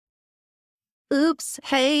Oops.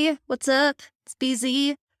 Hey, what's up? It's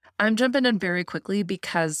BZ. I'm jumping in very quickly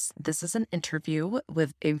because this is an interview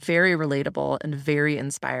with a very relatable and very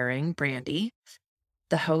inspiring Brandi,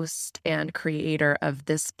 the host and creator of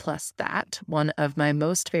This Plus That, one of my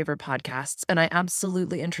most favorite podcasts. And I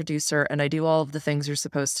absolutely introduce her and I do all of the things you're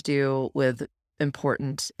supposed to do with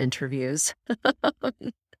important interviews.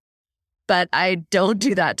 But I don't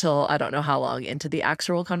do that till I don't know how long into the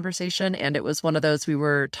actual conversation. And it was one of those we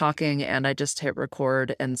were talking and I just hit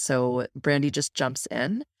record. And so Brandi just jumps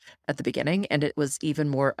in at the beginning and it was even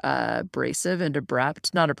more abrasive and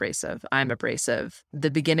abrupt. Not abrasive. I'm abrasive.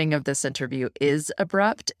 The beginning of this interview is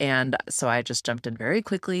abrupt. And so I just jumped in very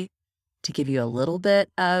quickly to give you a little bit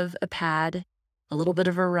of a pad, a little bit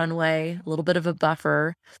of a runway, a little bit of a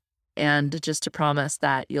buffer, and just to promise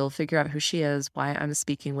that you'll figure out who she is, why I'm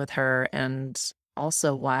speaking with her, and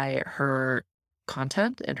also why her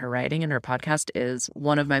content and her writing and her podcast is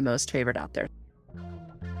one of my most favorite out there.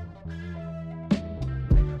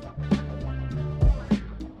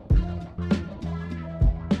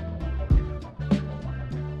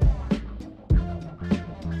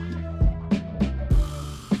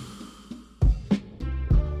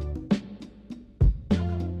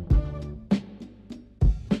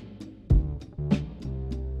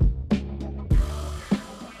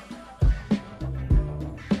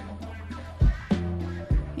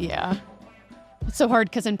 Yeah. It's so hard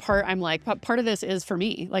because in part, I'm like, part of this is for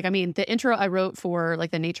me. Like, I mean, the intro I wrote for like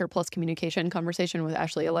the Nature Plus Communication conversation with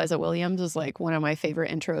Ashley Eliza Williams is like one of my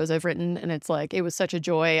favorite intros I've written. And it's like, it was such a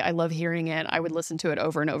joy. I love hearing it. I would listen to it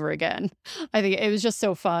over and over again. I think it was just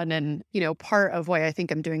so fun. And, part of why I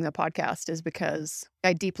think I'm doing the podcast is because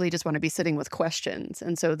I deeply just want to be sitting with questions.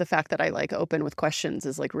 And so the fact that I like open with questions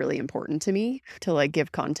is like really important to me to like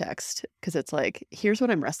give context because it's like, here's what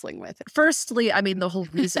I'm wrestling with. Firstly, I mean, the whole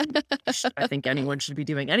reason I think anyone should be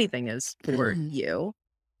doing anything is for you.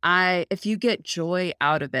 If you get joy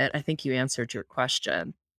out of it, I think you answered your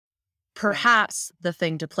question. Perhaps the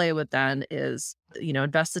thing to play with then is,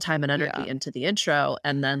 invest the time and energy into the intro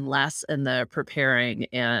and then less in the preparing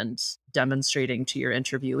and demonstrating to your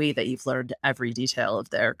interviewee that you've learned every detail of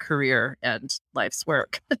their career and life's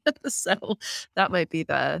work. So that might be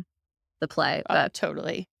the play. But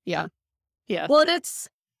Totally. Yeah. Yeah. well,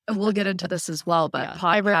 we'll get into this as well, but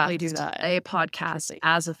I rarely do that. A podcast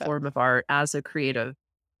as a form of art, as a creative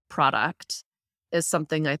product is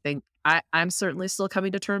something I think I'm certainly still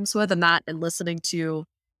coming to terms with, and listening to,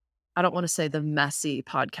 I don't want to say the messy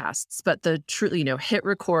podcasts, but the truly, hit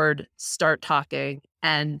record, start talking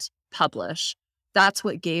and publish. That's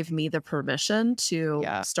what gave me the permission to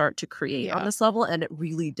start to create on this level. And it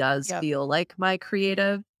really does feel like my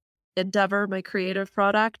creative endeavor, my creative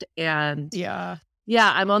product. And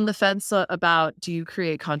I'm on the fence about, do you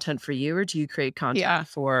create content for you or do you create content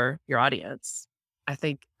for your audience? I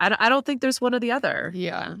think, I don't think there's one or the other.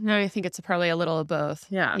 Yeah. No, I think it's probably a little of both.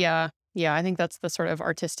 Yeah. Yeah. Yeah. I think that's the sort of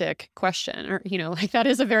artistic question, or, like that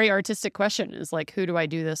is a very artistic question, is like, who do I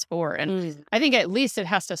do this for? And I think at least it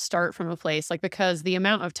has to start from a place like, because the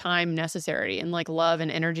amount of time necessary and like love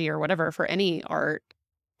and energy or whatever for any art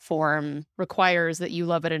form requires that you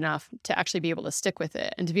love it enough to actually be able to stick with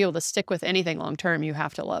it. And to be able to stick with anything long term, you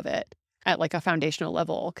have to love it at like a foundational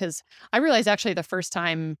level. Because I realized actually the first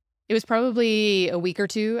time, it was probably a week or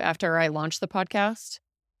two after I launched the podcast,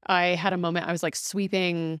 I had a moment, I was like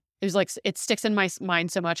sweeping, it was like, it sticks in my mind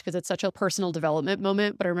so much because it's such a personal development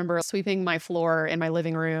moment. But I remember sweeping my floor in my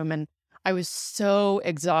living room and I was so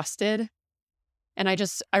exhausted. And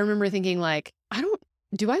I remember thinking like,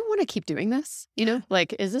 do I want to keep doing this?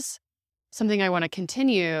 Like, is this something I want to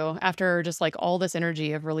continue after just like all this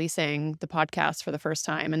energy of releasing the podcast for the first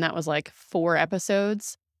time? And that was like 4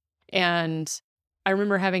 episodes. And I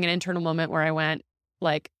remember having an internal moment where I went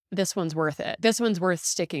like, this one's worth it. This one's worth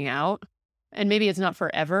sticking out. And maybe it's not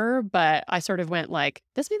forever, but I sort of went like,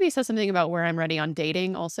 this maybe says something about where I'm ready on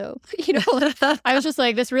dating also. I was just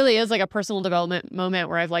like, this really is like a personal development moment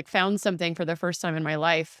where I've like found something for the first time in my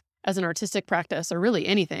life as an artistic practice, or really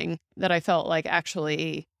anything, that I felt like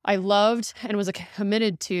actually I loved and was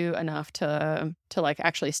committed to enough to like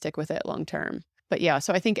actually stick with it long term. But yeah,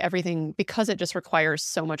 so I think everything, because it just requires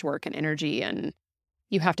so much work and energy, and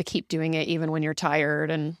you have to keep doing it even when you're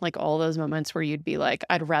tired, and like all those moments where you'd be like,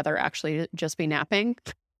 I'd rather actually just be napping.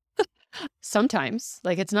 Sometimes,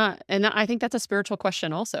 like, it's not, and I think that's a spiritual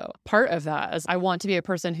question also. Part of that is I want to be a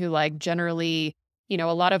person who like generally, a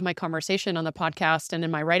lot of my conversation on the podcast and in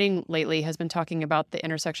my writing lately has been talking about the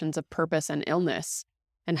intersections of purpose and illness,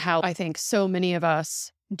 and how I think so many of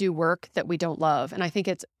us do work that we don't love. And I think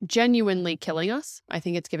it's genuinely killing us. I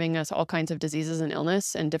think it's giving us all kinds of diseases and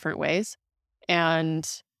illness in different ways. And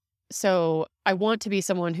So I want to be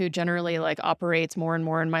someone who generally like operates more and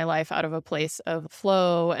more in my life out of a place of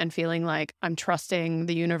flow and feeling like I'm trusting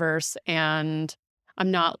the universe and I'm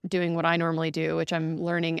not doing what I normally do, which I'm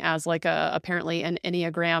learning as like apparently an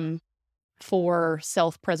Enneagram for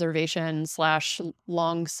self-preservation slash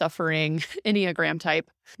long suffering Enneagram type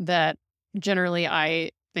that generally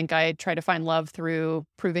I think I try to find love through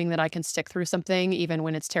proving that I can stick through something even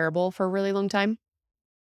when it's terrible for a really long time.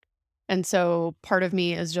 And so part of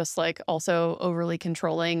me is just like also overly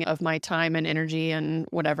controlling of my time and energy and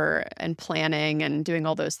whatever and planning and doing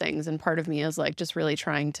all those things. And part of me is like just really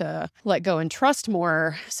trying to let go and trust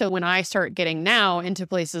more. So when I start getting now into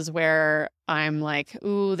places where I'm like,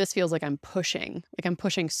 ooh, this feels like I'm pushing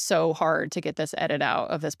so hard to get this edit out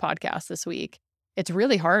of this podcast this week. It's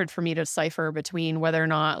really hard for me to decipher between whether or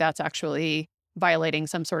not that's actually violating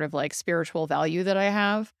some sort of like spiritual value that I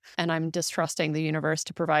have and I'm distrusting the universe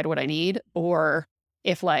to provide what I need, or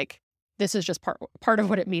if like this is just part of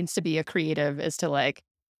what it means to be a creative is to like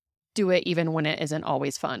do it even when it isn't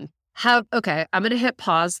always fun. Okay, I'm going to hit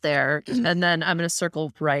pause there and then I'm going to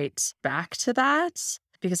circle right back to that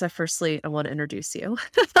because I want to introduce you.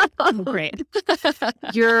 Oh, great.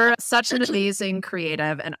 You're such an amazing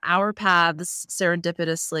creative, and our paths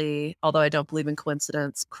serendipitously, although I don't believe in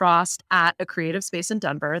coincidence, crossed at a creative space in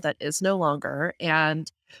Denver that is no longer.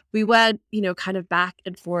 And we went, kind of back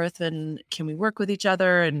and forth and can we work with each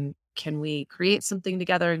other and can we create something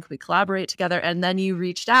together and can we collaborate together? And then you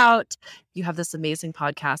reached out. You have this amazing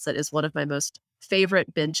podcast that is one of my most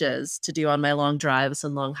favorite binges to do on my long drives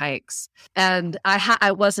and long hikes. And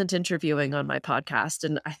I wasn't interviewing on my podcast.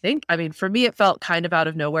 And for me, it felt kind of out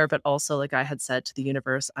of nowhere, but also like I had said to the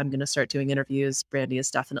universe, I'm going to start doing interviews. Brandi is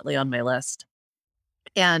definitely on my list.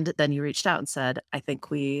 And then you reached out and said, I think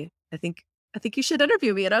you should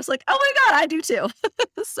interview me. And I was like, oh my God, I do too.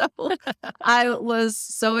 So I was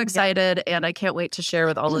so excited and I can't wait to share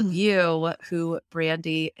with all of you who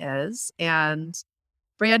Brandi is. And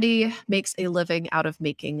Brandi makes a living out of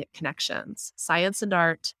making connections, science and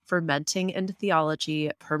art, fermenting and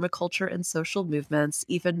theology, permaculture and social movements,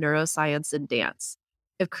 even neuroscience and dance.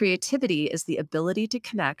 If creativity is the ability to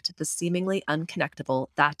connect the seemingly unconnectable,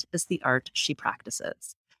 that is the art she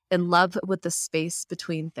practices. In love with the space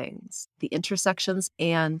between things, the intersections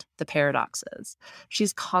and the paradoxes.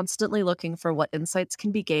 She's constantly looking for what insights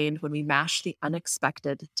can be gained when we mash the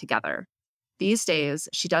unexpected together. These days,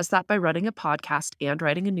 she does that by running a podcast and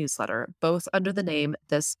writing a newsletter, both under the name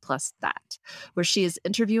This Plus That, where she is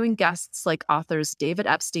interviewing guests like authors David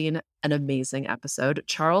Epstein, an amazing episode,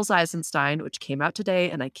 Charles Eisenstein, which came out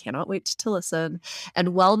today and I cannot wait to listen,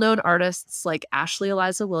 and well-known artists like Ashley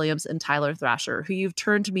Eliza Williams and Tyler Thrasher, who you've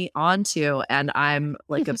turned me on to, and I'm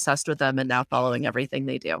like obsessed with them and now following everything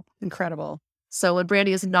they do. Incredible. So when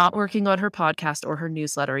Brandi is not working on her podcast or her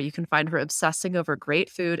newsletter, you can find her obsessing over great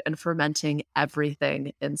food and fermenting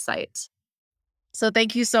everything in sight. So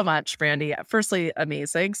thank you so much, Brandi. Firstly,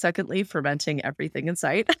 amazing. Secondly, fermenting everything in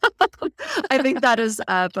sight. I think that is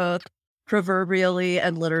both proverbially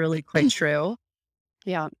and literally quite true.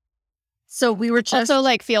 Yeah. So we were just... Also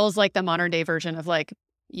like feels like the modern day version of like,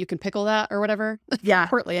 you can pickle that or whatever. Yeah.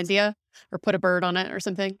 Portlandia or put a bird on it or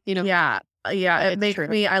something, Yeah. Yeah, it makes true.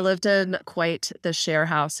 I lived in quite the share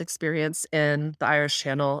house experience in the Irish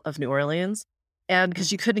Channel of New Orleans. And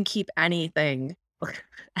because you couldn't keep anything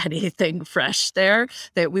fresh there,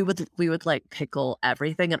 that we would like pickle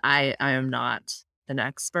everything. And I am not an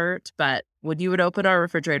expert, but when you would open our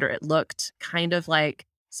refrigerator, it looked kind of like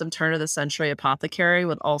some turn of the century apothecary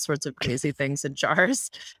with all sorts of crazy things in jars.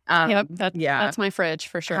 Yep, that's my fridge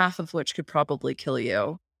for sure. Half of which could probably kill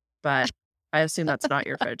you, but I assume that's not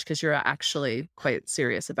your fridge because you're actually quite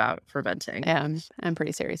serious about fermenting. Yeah, I'm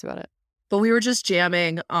pretty serious about it. But we were just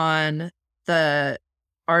jamming on the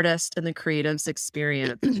artist and the creative's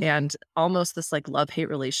experience and almost this like love-hate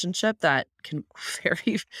relationship that can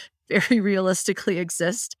very, very realistically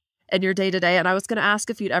exist in your day-to-day. And I was going to ask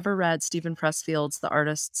if you'd ever read Stephen Pressfield's The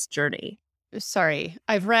Artist's Journey. Sorry.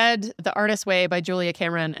 I've read The Artist's Way by Julia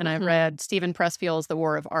Cameron, and I've read Stephen Pressfield's The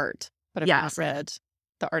War of Art, but I've not read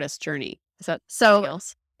The Artist's Journey. Is that something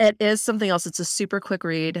else? It is something else. It's a super quick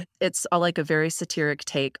read. It's like a very satiric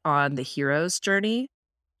take on the hero's journey,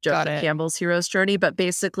 Joseph Campbell's hero's journey. But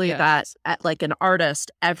basically that, like an artist,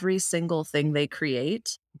 every single thing they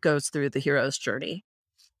create goes through the hero's journey.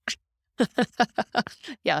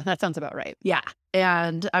 Yeah, that sounds about right. Yeah.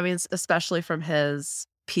 And I mean, especially from his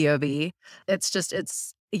POV,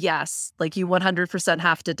 yes, like you 100%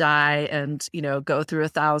 have to die and, go through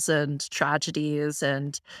 1,000 tragedies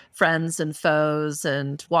and friends and foes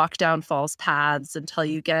and walk down false paths until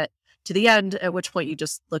you get to the end, at which point you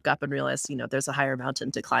just look up and realize, there's a higher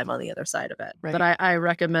mountain to climb on the other side of it. Right. But I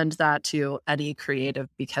recommend that to any creative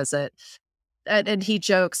because and he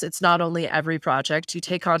jokes, it's not only every project you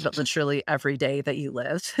take on, but literally every day that you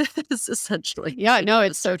live is essentially. Yeah, no,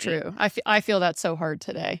 it's so true. I feel that's so hard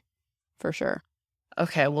today, for sure.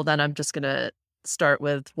 Okay, well then I'm just going to start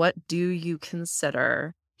with, what do you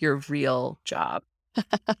consider your real job?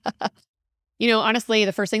 Honestly,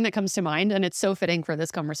 the first thing that comes to mind, and it's so fitting for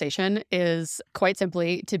this conversation, is quite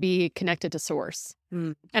simply to be connected to source.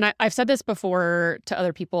 And I've said this before to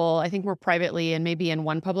other people, I think more privately and maybe in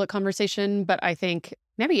one public conversation, but I think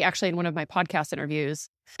maybe actually in one of my podcast interviews,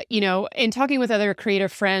 in talking with other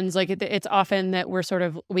creative friends, like it's often that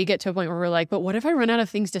we get to a point where we're like, but what if I run out of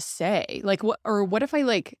things to say? Like, what if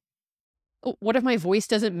what if my voice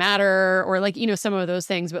doesn't matter, or some of those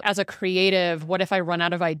things. But as a creative, what if I run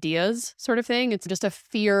out of ideas, sort of thing? It's just a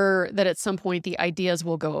fear that at some point the ideas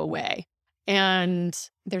will go away. And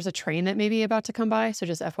there's a train that may be about to come by. So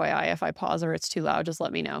just FYI, if I pause or it's too loud, just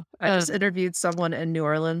let me know. I just interviewed someone in New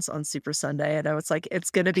Orleans on Super Sunday, and I was like, it's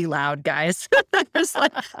going to be loud, guys.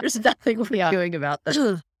 there's nothing we're doing about this.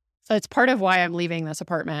 So it's part of why I'm leaving this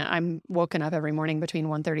apartment. I'm woken up every morning between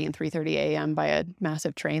 1:30 and 3:30 a.m. by a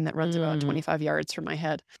massive train that runs about 25 yards from my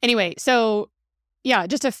head. Anyway, so yeah,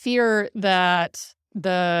 just a fear that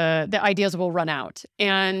the ideas will run out.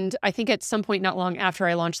 And I think at some point not long after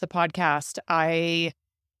I launched the podcast, I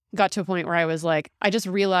got to a point where I was like, I just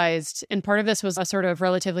realized, and part of this was a sort of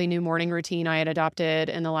relatively new morning routine I had adopted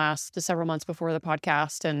in the several months before the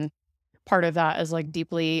podcast. And part of that is like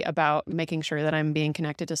deeply about making sure that I'm being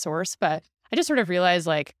connected to source. But I just sort of realized,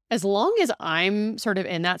 like, as long as I'm sort of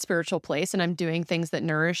in that spiritual place and I'm doing things that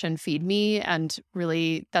nourish and feed me, and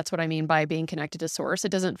really that's what I mean by being connected to source.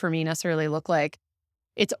 It doesn't for me necessarily look like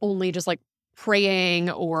it's only just like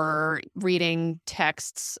praying or reading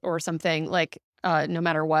texts or something, like no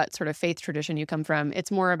matter what sort of faith tradition you come from.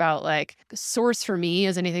 It's more about like source for me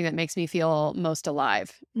is anything that makes me feel most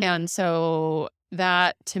alive. And so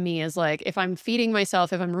that to me is like, if I'm feeding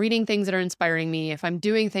myself, if I'm reading things that are inspiring me, if I'm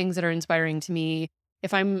doing things that are inspiring to me,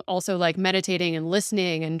 if I'm also like meditating and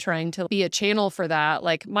listening and trying to be a channel for that,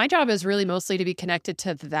 like my job is really mostly to be connected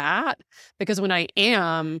to that. Because when I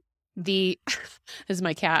am, this is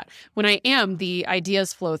my cat, when I am, the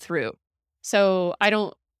ideas flow through. So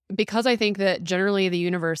because I think that generally the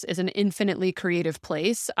universe is an infinitely creative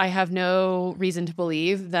place, I have no reason to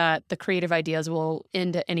believe that the creative ideas will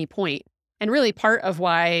end at any point. And really part of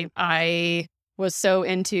why I was so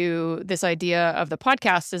into this idea of the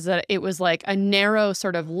podcast is that it was like a narrow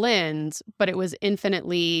sort of lens, but it was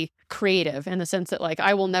infinitely creative in the sense that like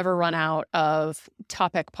I will never run out of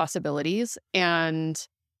topic possibilities. And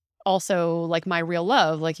also like my real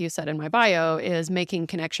love, like you said in my bio, is making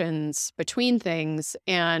connections between things.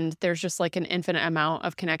 And there's just like an infinite amount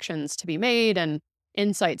of connections to be made and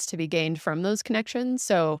insights to be gained from those connections.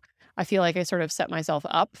 So I feel like I sort of set myself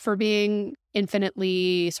up for being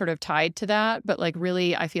infinitely sort of tied to that. But like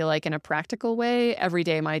really, I feel like in a practical way, every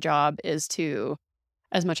day my job is to,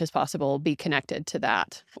 as much as possible, be connected to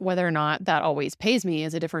that. Whether or not that always pays me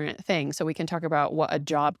is a different thing. So we can talk about what a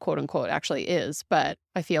job, quote unquote, actually is. But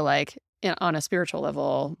I feel like on a spiritual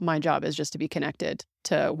level, my job is just to be connected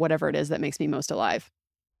to whatever it is that makes me most alive.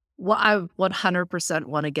 Well, I 100%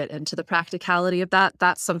 want to get into the practicality of that.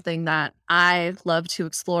 That's something that I love to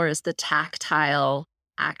explore, is the tactile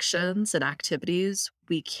actions and activities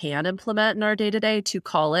we can implement in our day-to-day to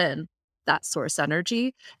call in that source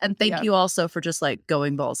energy. And thank you also for just like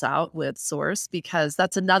going balls out with source, because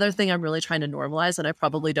that's another thing I'm really trying to normalize. And I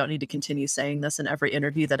probably don't need to continue saying this in every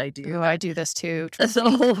interview that I do. Oh, I do this too. That's the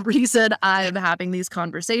whole reason I'm having these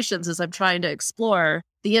conversations, is I'm trying to explore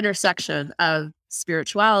the intersection of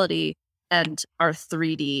spirituality and our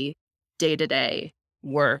 3D day-to-day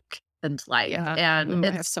work and life. Yeah. And I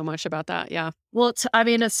have so much about that. Yeah. Well, it's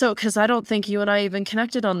so, because I don't think you and I even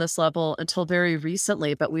connected on this level until very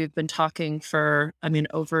recently, but we've been talking for,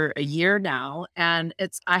 over a year now. And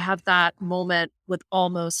I have that moment with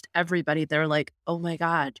almost everybody. They're like, oh my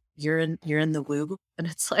God, you're in the woo. And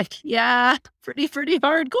it's like, yeah, pretty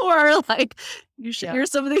hardcore. Like, you should hear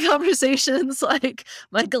some of the conversations like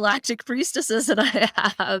my galactic priestesses and I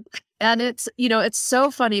have. And it's so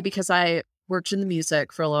funny because I worked in the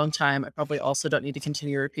music for a long time. I probably also don't need to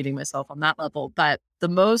continue repeating myself on that level, but the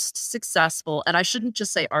most successful, and I shouldn't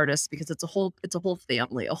just say artists because it's a whole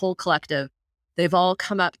family, a whole collective. They've all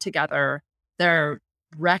come up together. They're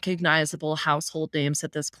recognizable household names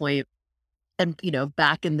at this point. And,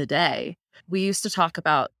 back in the day, we used to talk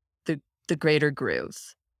about the greater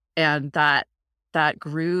groove, and that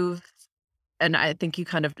groove and I think you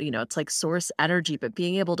kind of, it's like source energy, but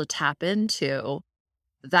being able to tap into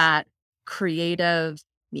that creative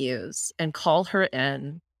muse and call her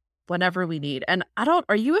in whenever we need. And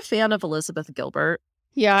are you a fan of Elizabeth Gilbert?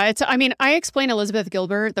 Yeah, I explain Elizabeth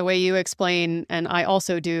Gilbert the way you explain, and I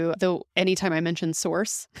also do, though anytime I mention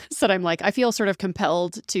source, so that I'm like, I feel sort of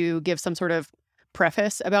compelled to give some sort of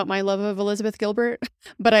preface about my love of Elizabeth Gilbert.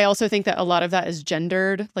 But I also think that a lot of that is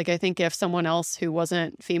gendered. Like, I think if someone else who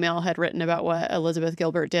wasn't female had written about what Elizabeth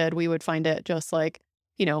Gilbert did, we would find it just like,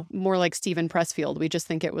 more like Stephen Pressfield. We just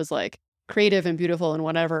think it was like creative and beautiful and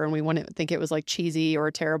whatever, and we wouldn't think it was like cheesy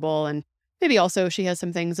or terrible. And maybe also she has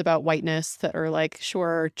some things about whiteness that are like,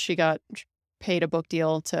 sure, she got paid a book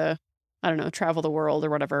deal to, I don't know, travel the world or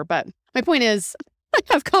whatever. But my point is, I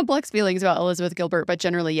have complex feelings about Elizabeth Gilbert, but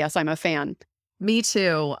generally, yes, I'm a fan. Me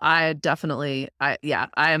too. I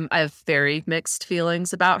have very mixed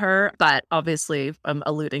feelings about her, but obviously I'm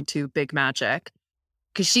alluding to Big Magic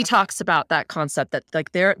because she talks about that concept that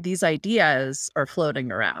like these ideas are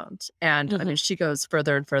floating around. And I mean, she goes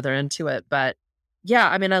further and further into it, but yeah,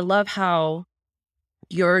 I mean, I love how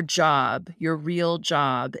your real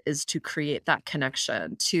job is to create that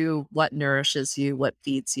connection to what nourishes you, what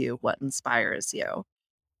feeds you, what inspires you.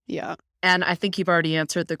 Yeah. And I think you've already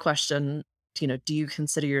answered the question, do you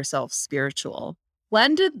consider yourself spiritual?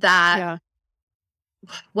 When did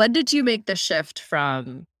you make the shift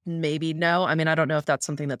from maybe no? I mean, I don't know if that's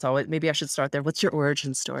something that's always, maybe I should start there. What's your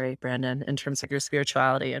origin story, Brandon, in terms of your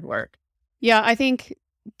spirituality and work? Yeah, I think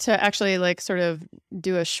to actually like sort of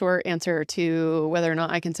do a short answer to whether or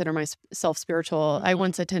not I consider myself spiritual, I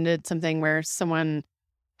once attended something where someone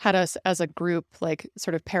had us as a group like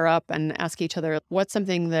sort of pair up and ask each other, what's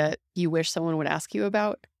something that you wish someone would ask you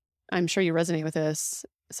about? I'm sure you resonate with this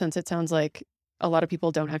since it sounds like a lot of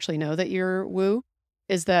people don't actually know that you're woo,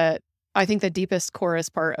 is that I think the deepest chorus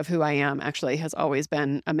part of who I am actually has always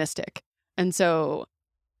been a mystic. And so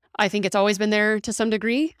I think it's always been there to some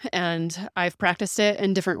degree, and I've practiced it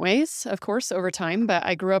in different ways, of course, over time. But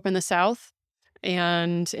I grew up in the South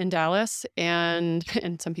and in Dallas, and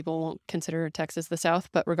some people won't consider Texas the South,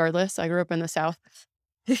 but regardless, I grew up in the South.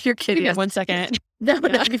 You're kidding. Give me 1 second. No,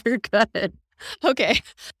 you're good. Okay.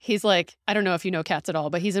 He's like, I don't know if you know cats at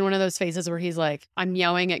all, but he's in one of those phases where he's like, I'm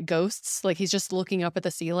meowing at ghosts. Like he's just looking up at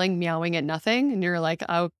the ceiling, meowing at nothing. And you're like,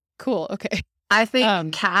 oh, cool. Okay. I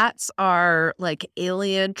think cats are like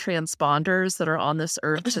alien transponders that are on this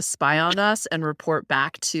earth to spy on us and report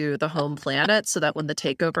back to the home planet so that when the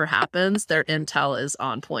takeover happens, their intel is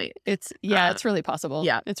on point. It's really possible.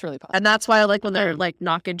 Yeah. It's really possible. And that's why I like when they're like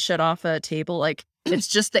knocking shit off a table, like it's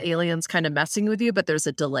just the aliens kind of messing with you, but there's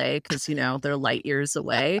a delay because, they're light years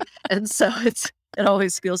away. And so it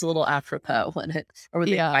always feels a little apropos when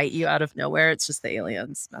they bite you out of nowhere. It's just the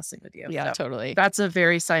aliens messing with you. Yeah, so totally. That's a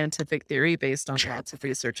very scientific theory based on lots of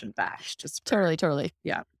research and facts. Totally.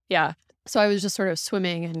 Yeah. Yeah. So I was just sort of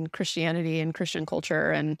swimming in Christianity and Christian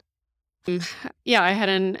culture. And I had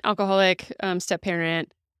an alcoholic step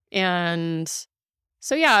parent. And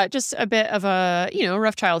so, yeah, just a bit of a,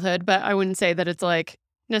 rough childhood, but I wouldn't say that it's like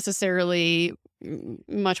necessarily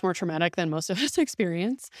much more traumatic than most of us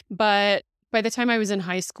experience. But by the time I was in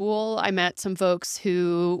high school, I met some folks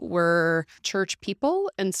who were church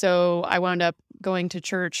people. And so I wound up going to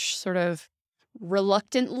church sort of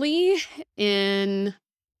reluctantly in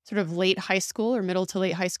sort of late high school or middle to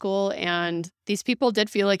late high school. And these people did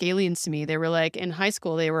feel like aliens to me. They were like, in high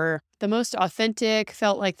school, they were the most authentic,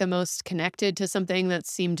 felt like the most connected to something that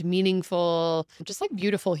seemed meaningful, just like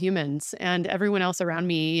beautiful humans. And everyone else around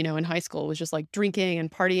me, in high school was just like drinking and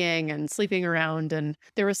partying and sleeping around. And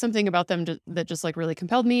there was something about them that just like really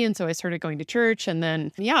compelled me. And so I started going to church. And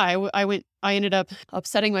then, I ended up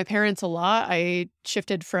upsetting my parents a lot. I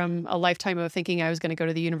shifted from a lifetime of thinking I was going to go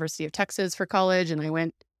to the University of Texas for college.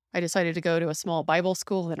 And I decided to go to a small Bible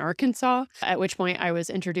school in Arkansas, at which point I was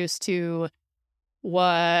introduced to what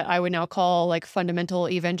I would now call like fundamental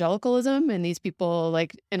evangelicalism. And these people,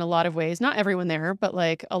 like in a lot of ways, not everyone there, but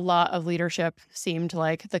like a lot of leadership seemed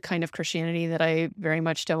like the kind of Christianity that I very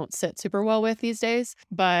much don't sit super well with these days.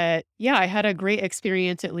 But yeah, I had a great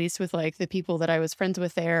experience, at least with like the people that I was friends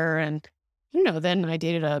with there. And then I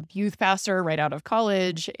dated a youth pastor right out of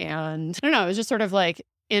college. And I don't know, it was just sort of like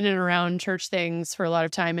in and around church things for a lot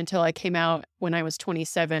of time until I came out when I was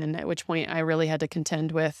 27, at which point I really had to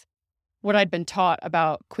contend with what I'd been taught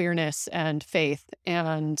about queerness and faith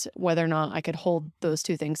and whether or not I could hold those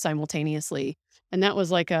two things simultaneously. And that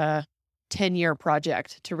was like a 10-year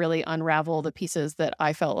project to really unravel the pieces that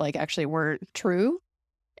I felt like actually weren't true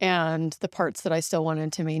and the parts that I still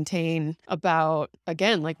wanted to maintain about,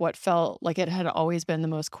 again, like what felt like it had always been the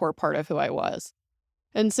most core part of who I was.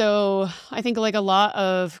 And so I think like a lot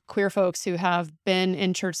of queer folks who have been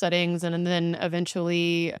in church settings and then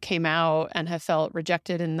eventually came out and have felt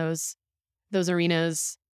rejected in those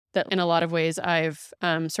arenas, that in a lot of ways I've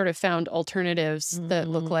sort of found alternatives that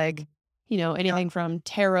look like, anything from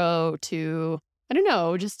tarot to, I don't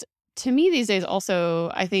know, just to me these days also,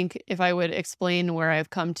 I think if I would explain where I've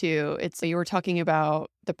come to, it's you were talking about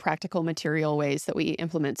the practical material ways that we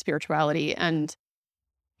implement spirituality. And,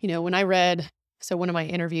 when I read, so one of my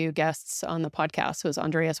interview guests on the podcast was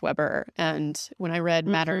Andreas Weber. And when I read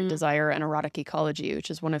Matter, Desire, and Erotic Ecology, which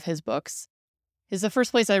is one of his books, is the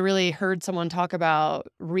first place I really heard someone talk about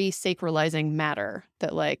resacralizing matter,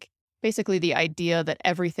 that like basically the idea that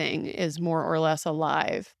everything is more or less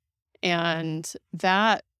alive. And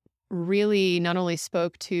that really not only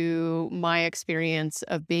spoke to my experience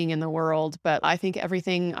of being in the world, but I think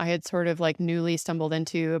everything I had sort of like newly stumbled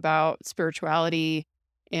into about spirituality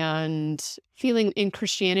and feeling in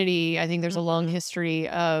Christianity. I think there's a long history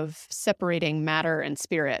of separating matter and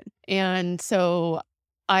spirit. And so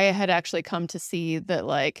I had actually come to see that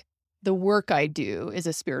like the work I do is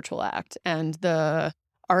a spiritual act, and the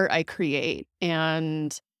art I create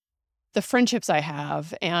and the friendships I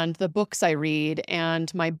have and the books I read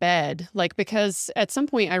and my bed, like, because at some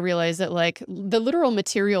point I realized that like the literal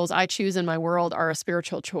materials I choose in my world are a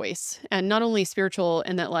spiritual choice, and not only spiritual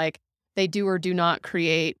in that like they do or do not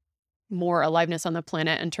create more aliveness on the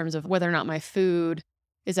planet in terms of whether or not my food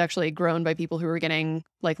is actually grown by people who are getting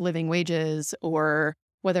like living wages, or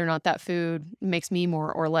whether or not that food makes me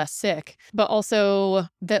more or less sick, but also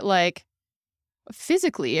that like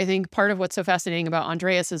physically, I think part of what's so fascinating about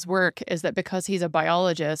Andreas's work is that because he's a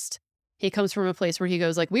biologist, he comes from a place where he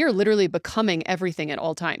goes like, we are literally becoming everything at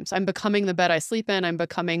all times. I'm becoming the bed I sleep in. I'm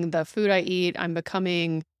becoming the food I eat. I'm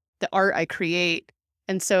becoming the art I create.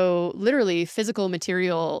 And so literally physical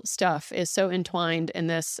material stuff is so entwined in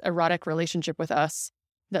this erotic relationship with us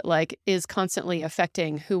that like is constantly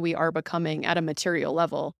affecting who we are becoming at a material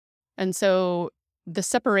level. And so the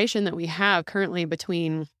separation that we have currently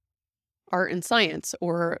between art and science,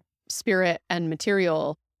 or spirit and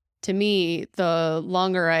material, to me, the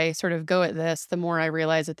longer I sort of go at this, the more I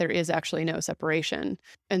realize that there is actually no separation.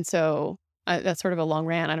 And so that's sort of a long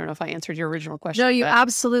rant. I don't know if I answered your original question. No, you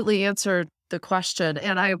absolutely answered the question.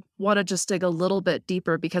 And I want to just dig a little bit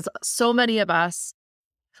deeper, because so many of us,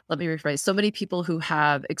 let me rephrase, so many people who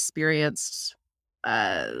have experienced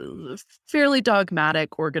fairly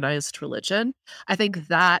dogmatic organized religion, I think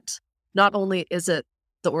that not only is it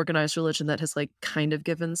the organized religion that has like kind of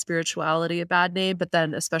given spirituality a bad name, but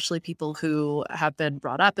then especially people who have been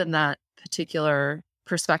brought up in that particular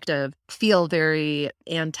perspective feel very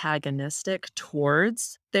antagonistic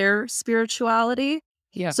towards their spirituality.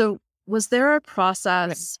 Yeah. So was there a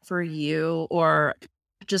process for you, or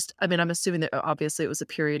just, I mean, I'm assuming that obviously it was a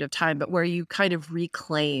period of time, but where you kind of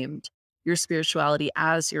reclaimed your spirituality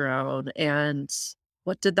as your own, and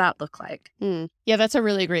what did that look like? Yeah, that's a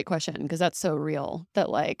really great question, because that's so real that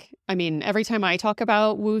like, I mean, every time I talk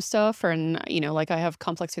about woo stuff, and like I have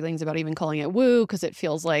complex feelings about even calling it woo, because it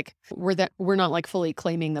feels like we're not like fully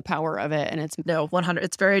claiming the power of it, and it's No, 100.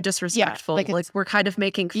 It's very disrespectful. like Like we're kind of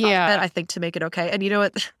making fun of yeah, it, I think, to make it okay. And you know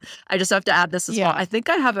what? I just have to add this as well. yeah. I think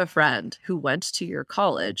I have a friend who went to your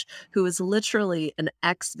college who is literally an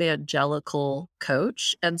ex-evangelical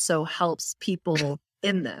coach, and so helps people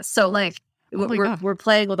in this. So like Oh my God. we're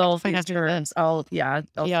playing with all of Find these out who that terms. is.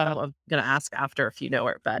 I'm gonna ask after if you know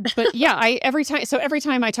her, but But yeah, every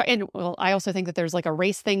time I talk, and well, I also think that there's like a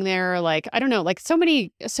race thing there. Like, I don't know, like so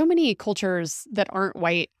many cultures that aren't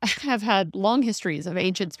white have had long histories of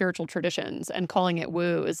ancient spiritual traditions, and calling it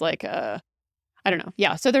woo is like I don't know.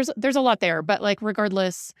 Yeah. So there's a lot there, but like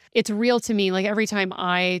regardless, it's real to me. Like every time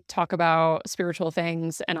I talk about spiritual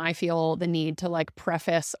things and I feel the need to like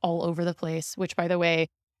preface all over the place, which by the way,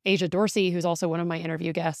 Asia Dorsey, who's also one of my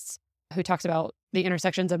interview guests, who talks about the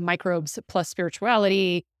intersections of microbes plus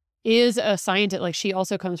spirituality, is a scientist. Like she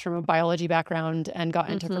also comes from a biology background and got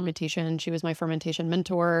into fermentation. She was my fermentation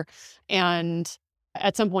mentor. And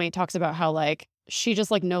at some point talks about how like she just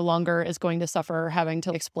like no longer is going to suffer having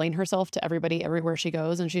to explain herself to everybody everywhere she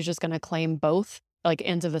goes. And she's just going to claim both like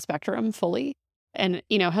ends of the spectrum fully. And,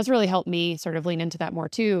 has really helped me sort of lean into that more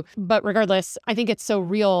too. But regardless, I think it's so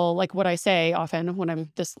real. Like what I say often when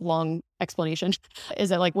I'm this long explanation is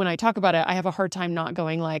that like when I talk about it, I have a hard time not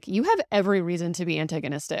going like, you have every reason to be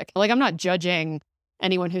antagonistic. Like I'm not judging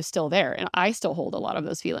anyone who's still there. And I still hold a lot of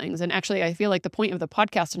those feelings. And actually, I feel like the point of the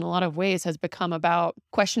podcast in a lot of ways has become about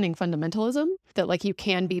questioning fundamentalism, that like you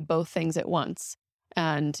can be both things at once.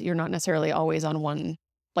 And you're not necessarily always on one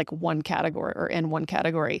category or in one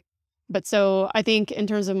category. But so I think in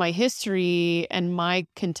terms of my history and my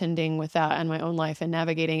contending with that and my own life and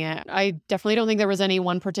navigating it, I definitely don't think there was any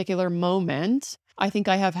one particular moment. I think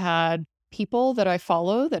I have had people that I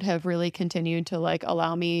follow that have really continued to like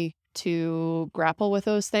allow me to grapple with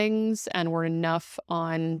those things and were enough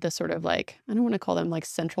on the sort of like, I don't want to call them like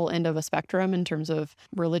central end of a spectrum in terms of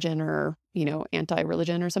religion or,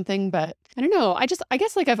 anti-religion or something, but I don't know. I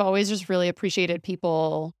guess like I've always just really appreciated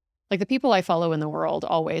people, like the people I follow in the world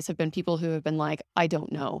always have been people who have been like, I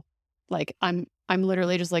don't know. Like I'm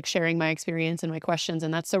literally just like sharing my experience and my questions.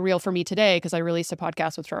 And that's so real for me today because I released a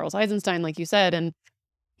podcast with Charles Eisenstein, like you said. And,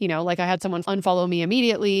 like I had someone unfollow me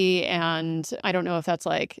immediately. And I don't know if that's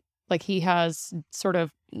like he has sort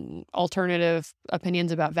of alternative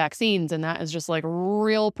opinions about vaccines. And that is just like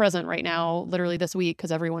real present right now, literally this week,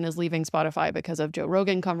 because everyone is leaving Spotify because of Joe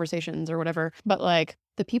Rogan conversations or whatever. But like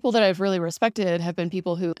the people that I've really respected have been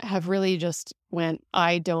people who have really just went,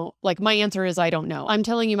 I don't, like my answer is I don't know. I'm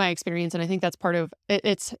telling you my experience. And I think that's part of it.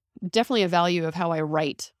 It's definitely a value of how I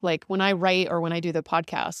write. Like when I write or when I do the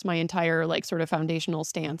podcast, my entire like sort of foundational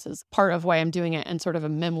stance is part of why I'm doing it, and sort of a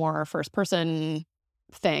memoir first person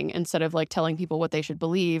thing instead of like telling people what they should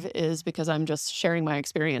believe, is because I'm just sharing my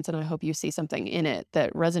experience and I hope you see something in it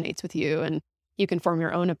that resonates with you and you can form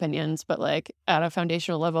your own opinions. But like at a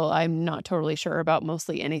foundational level, I'm not totally sure about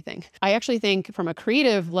mostly anything. I actually think from a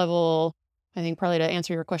creative level, I think probably to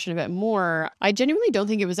answer your question a bit more, I genuinely don't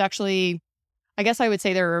think it was actually, I guess I would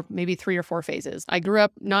say there were maybe 3 or 4 phases. I grew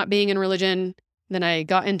up not being in religion, then I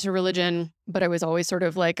got into religion, but I was always sort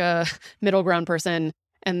of like a middle ground person.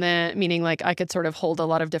 And then, meaning like I could sort of hold a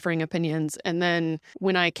lot of differing opinions. And then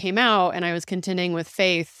when I came out and I was contending with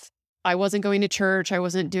faith, I wasn't going to church. I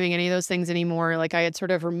wasn't doing any of those things anymore. Like I had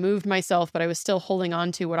sort of removed myself, but I was still holding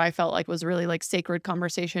on to what I felt like was really like sacred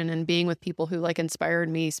conversation and being with people who like inspired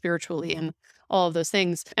me spiritually and all of those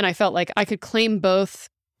things. And I felt like I could claim both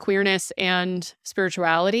queerness and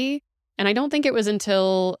spirituality. And I don't think it was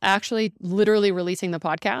until actually literally releasing the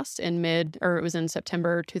podcast it was in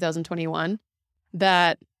September 2021,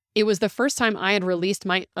 that it was the first time I had released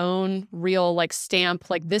my own real like stamp,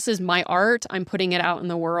 like this is my art, I'm putting it out in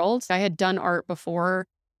the world. I had done art before,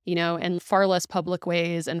 in far less public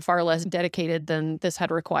ways and far less dedicated than this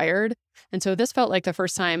had required. And so this felt like the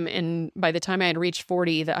first time, and by the time I had reached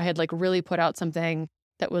 40, that I had like really put out something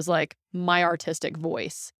that was like my artistic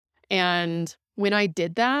voice. And when I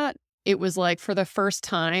did that, it was like for the first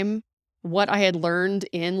time, what I had learned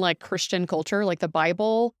in like Christian culture, like the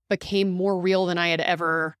Bible, became more real than I had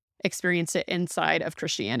ever experienced it inside of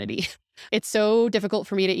Christianity. It's so difficult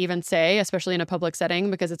for me to even say, especially in a public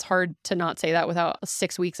setting, because it's hard to not say that without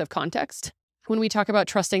 6 weeks of context. When we talk about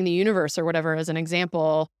trusting the universe or whatever as an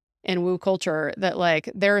example in woo culture, that like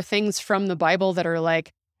there are things from the Bible that are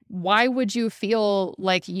like, why would you feel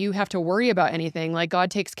like you have to worry about anything? Like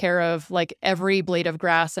God takes care of like every blade of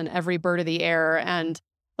grass and every bird of the air. And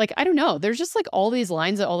like, I don't know, there's just like all these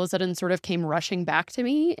lines that all of a sudden sort of came rushing back to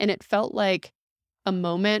me. And it felt like a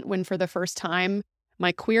moment when for the first time,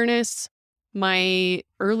 my queerness, my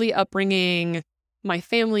early upbringing, my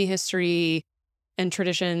family history and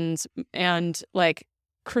traditions, and like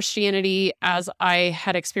Christianity as I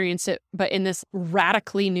had experienced it, but in this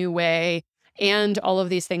radically new way. And all of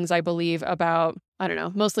these things I believe about, I don't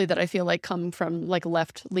know, mostly that I feel like come from like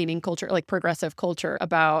left-leaning culture, like progressive culture,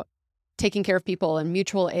 about taking care of people and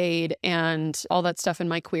mutual aid and all that stuff in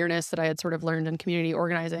my queerness that I had sort of learned in community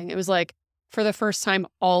organizing. It was like, for the first time,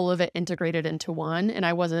 all of it integrated into one, and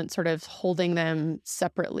I wasn't sort of holding them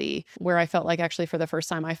separately, where I felt like actually for the first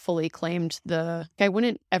time, I fully claimed I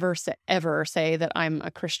wouldn't ever say that I'm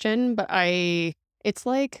a Christian, but it's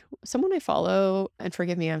like someone I follow, and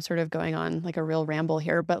forgive me, I'm sort of going on like a real ramble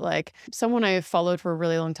here, but like someone I've followed for a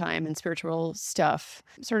really long time in spiritual stuff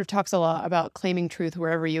sort of talks a lot about claiming truth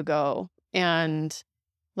wherever you go. And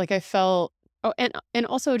like I felt, oh, and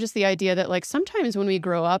also just the idea that like sometimes when we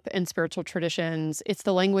grow up in spiritual traditions, it's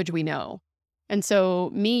the language we know. And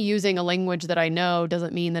so me using a language that I know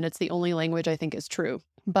doesn't mean that it's the only language I think is true,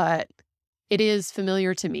 but it is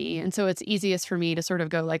familiar to me. And so it's easiest for me to sort of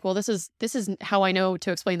go like, well, this is how I know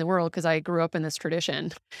to explain the world because I grew up in this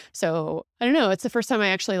tradition. So I don't know, it's the first time I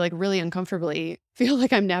actually like really uncomfortably feel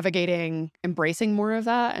like I'm navigating, embracing more of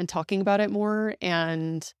that and talking about it more,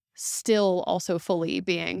 and still also fully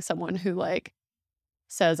being someone who like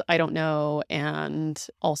says, I don't know, and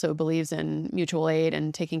also believes in mutual aid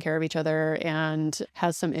and taking care of each other and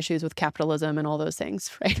has some issues with capitalism and all those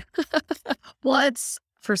things, right? Well,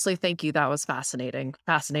 firstly, thank you. That was fascinating.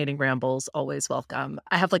 Fascinating rambles, always welcome.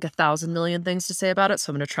 I have like 1,000 million things to say about it,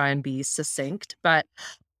 so I'm going to try and be succinct. But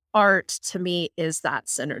art to me is that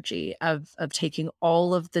synergy of taking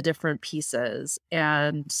all of the different pieces,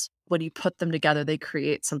 and when you put them together, they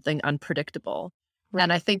create something unpredictable.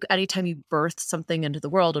 And I Right. think anytime you birth something into the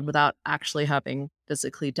world and without actually having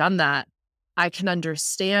physically done that, I can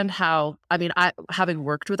understand how, I mean, I having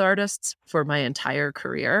worked with artists for my entire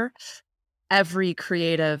career, every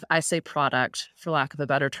creative, I say product for lack of a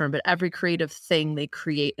better term, but every creative thing they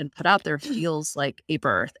create and put out there feels like a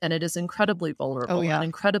birth. And it is incredibly Oh, vulnerable and yeah.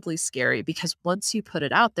 incredibly scary because once you put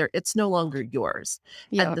it out there, it's no longer yours.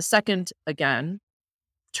 And Yeah. the second, again,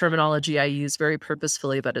 terminology I use very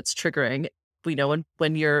purposefully, but it's triggering. We know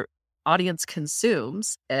when your audience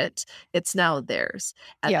consumes it, it's now theirs.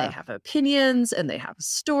 And they Yeah. have opinions and they have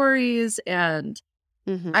stories. And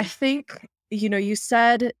I Mhm. think, you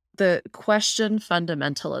said the question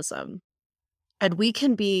fundamentalism, and we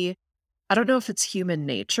can be, I don't know if it's human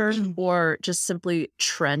nature or just simply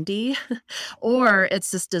trendy, or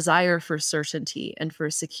it's this desire for certainty and for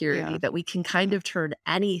security Yeah. that we can kind of turn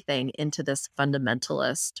anything into this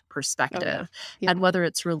fundamentalist Oh, yeah. perspective. Yep. And whether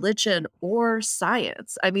it's religion or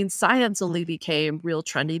science, I mean, science only became real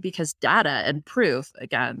trendy because data and proof,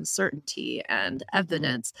 again, certainty and Mhm.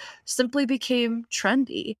 evidence simply became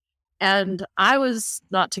trendy. And I was,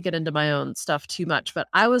 not to get into my own stuff too much, but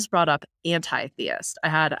I was brought up anti-theist. I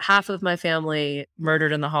had half of my family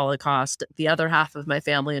murdered in the Holocaust, the other half of my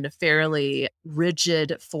family in a fairly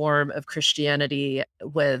rigid form of Christianity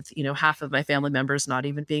with, half of my family members not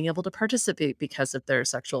even being able to participate because of their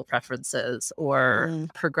sexual preferences or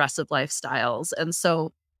Mm. progressive lifestyles. And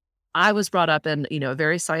so I was brought up in,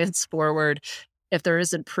 very science forward. If there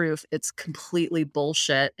isn't proof, it's completely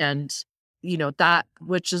bullshit. And, that,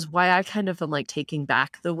 which is why I kind of am like taking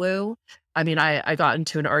back the woo. I mean, I got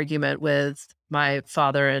into an argument with my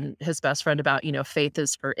father and his best friend about, faith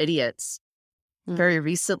is for idiots Mm. very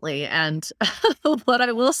recently. And what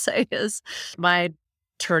I will say is my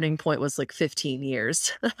turning point was like 15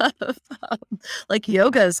 years. of, like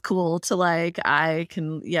yoga is cool to like, I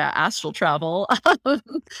can, yeah, astral travel.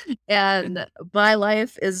 And my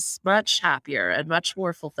life is much happier and much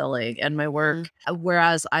more fulfilling. And my Mhm. work,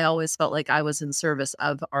 whereas I always felt like I was in service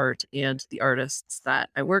of art and the artists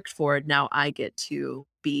that I worked for, now I get to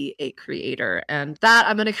be a creator. And that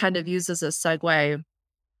I'm going to kind of use as a segue,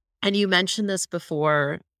 and you mentioned this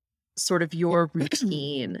before, sort of your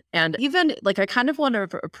routine. And even like, I kind of want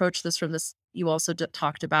to approach this from this. You also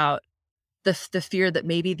talked about the fear that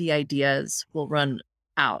maybe the ideas will run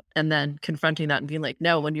out, and then confronting that and being like,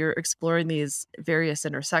 no, when you're exploring these various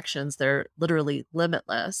intersections, they're literally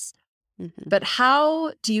limitless. Mhm. But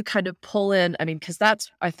how do you kind of pull in? I mean, because that's,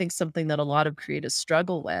 I think, something that a lot of creatives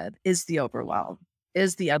struggle with is the overwhelm,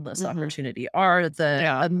 is the endless Mhm. opportunity, are the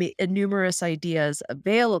Yeah. numerous ideas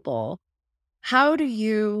available. How do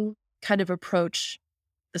you kind of approach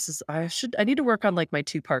this? Is I need to work on like my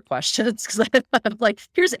two-part questions because I'm like,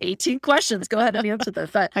 here's 18 questions. Go ahead and answer this.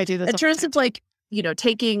 But I do this in all the terms time of too. like,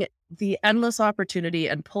 taking the endless opportunity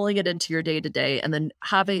and pulling it into your day-to-day and then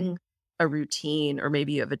having a routine, or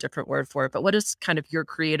maybe you have a different word for it, but what does kind of your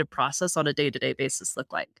creative process on a day-to-day basis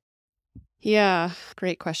look like? Yeah,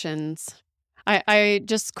 great questions. I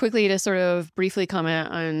just quickly to sort of briefly comment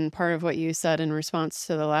on part of what you said in response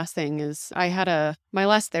to the last thing is I had my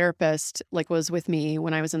last therapist like was with me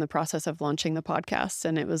when I was in the process of launching the podcast,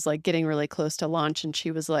 and it was like getting really close to launch, and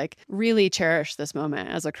she was like, really cherish this moment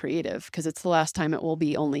as a creative because it's the last time it will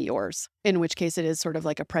be only yours. In which case it is sort of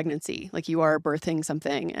like a pregnancy, like you are birthing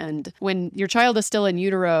something, and when your child is still in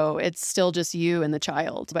utero, it's still just you and the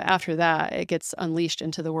child. But after that, it gets unleashed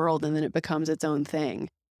into the world and then it becomes its own thing.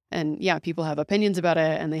 And yeah, people have opinions about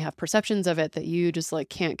it and they have perceptions of it that you just like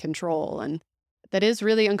can't control. And that is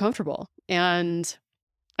really uncomfortable. And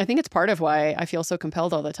I think it's part of why I feel so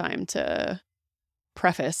compelled all the time to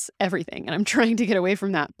preface everything. And I'm trying to get away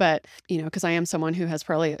from that. But, because I am someone who has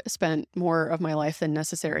probably spent more of my life than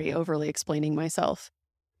necessary overly explaining myself.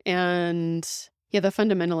 And yeah, the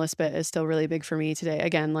fundamentalist bit is still really big for me today.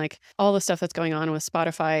 Again, like all the stuff that's going on with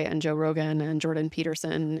Spotify and Joe Rogan and Jordan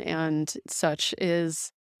Peterson and such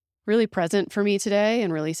is really present for me today,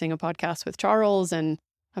 and releasing a podcast with Charles and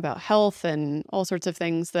about health and all sorts of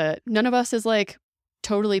things that none of us is like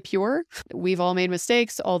totally pure. We've all made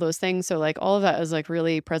mistakes, all those things. So like all of that is like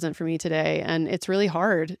really present for me today. And it's really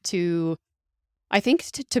hard to, I think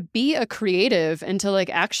to be a creative and to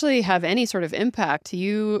like actually have any sort of impact.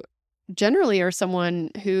 You generally are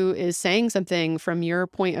someone who is saying something from your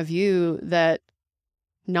point of view that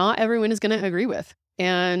not everyone is going to agree with.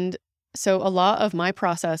 And so a lot of my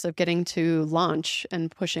process of getting to launch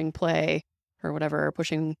and pushing play or whatever,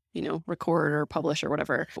 pushing, record or publish or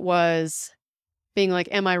whatever, was being like,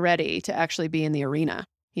 am I ready to actually be in the arena?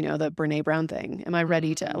 the Brene Brown thing. Am I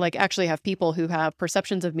ready to like actually have people who have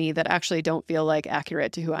perceptions of me that actually don't feel like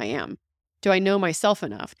accurate to who I am? Do I know myself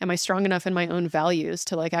enough? Am I strong enough in my own values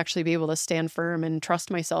to like actually be able to stand firm and trust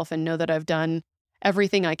myself and know that I've done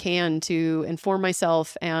everything I can to inform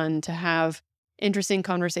myself and to have interesting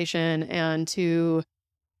conversation and to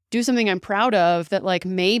do something I'm proud of that like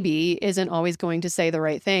maybe isn't always going to say the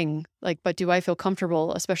right thing. Like, but do I feel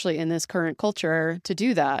comfortable, especially in this current culture, to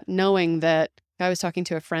do that, knowing that I was talking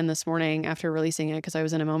to a friend this morning after releasing it because I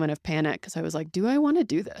was in a moment of panic because I was like, do I want to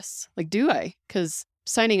do this? Like, do I? Because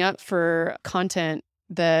signing up for content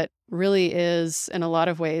that really is in a lot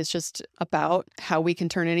of ways just about how we can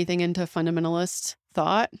turn anything into fundamentalist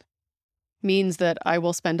thought means that I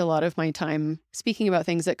will spend a lot of my time speaking about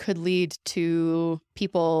things that could lead to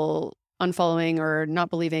people unfollowing or not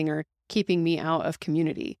believing or keeping me out of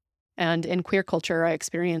community. And in queer culture, I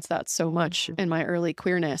experienced that so much in my early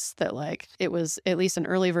queerness that like it was at least an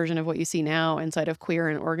early version of what you see now inside of queer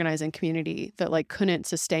and organizing community that like couldn't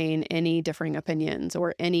sustain any differing opinions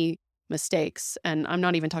or any mistakes. And I'm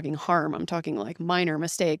not even talking harm. I'm talking like minor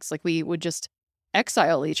mistakes. Like we would just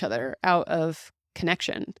exile each other out of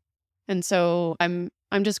connection. And so I'm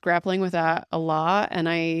just grappling with that a lot. And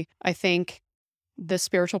I think the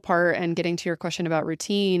spiritual part and getting to your question about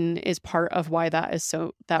routine is part of why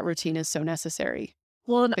that routine is so necessary.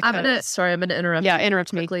 Well, and I'm gonna interrupt Yeah, you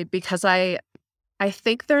interrupt me. quickly because I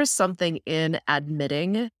think there's something in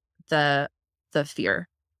admitting the fear.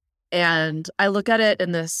 And I look at it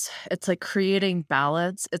in this, it's like creating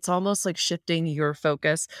balance. It's almost like shifting your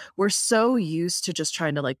focus. We're so used to just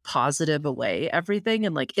trying to like positive away everything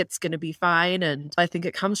and like it's going to be fine. And I think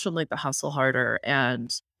it comes from like the hustle harder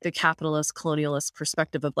and the capitalist colonialist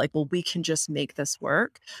perspective of like, well, we can just make this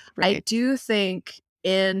work. I Right. do think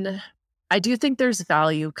in I do think there's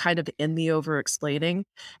value kind of in the over explaining.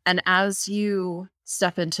 And as you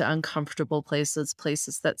step into uncomfortable places,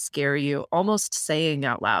 places that scare you, almost saying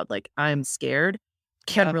out loud, like, I'm scared,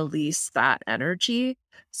 can Yep. release that energy.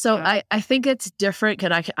 So Yep. I think it's different.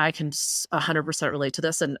 And I can 100% relate to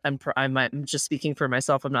this. I'm just speaking for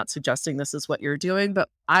myself. I'm not suggesting this is what you're doing, but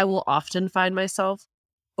I will often find myself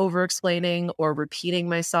over explaining or repeating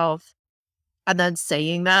myself and then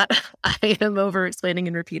saying that I am over explaining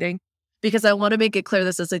and repeating because I want to make it clear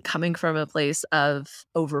this isn't coming from a place of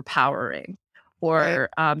overpowering Right.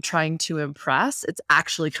 or trying to impress. It's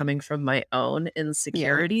actually coming from my own Yeah.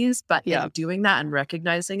 insecurities. But Yeah. in doing that and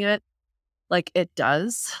recognizing it, like it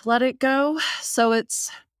does let it go. So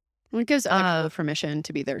it's, It gives other uh, people permission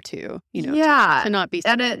to be there too, yeah. to not be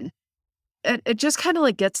And sullen. it just kind of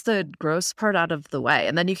like gets the gross part out of the way.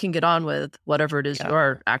 And then you can get on with whatever it is Yeah.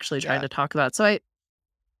 you're actually trying Yeah. to talk about. So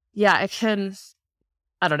yeah,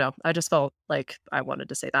 I don't know. I just felt like I wanted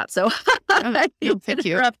to say that. So Yeah. I No, thank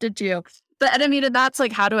you. interrupted you. But and I mean, and that's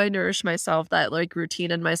like, how do I nourish myself? That like routine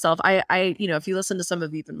in myself. If you listen to some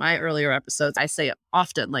of even my earlier episodes, I say it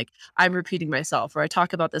often, like I'm repeating myself, or I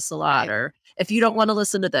talk about this a lot, Right. or if you don't want to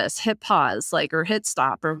listen to this, hit pause, like, or hit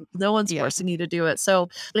stop, or no one's Yeah. forcing you to do it. So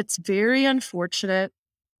it's very unfortunate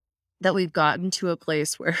that we've gotten to a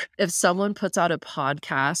place where if someone puts out a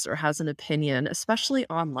podcast or has an opinion, especially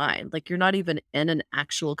online, like you're not even in an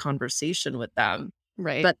actual conversation with them,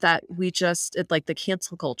 Right. but that it's like the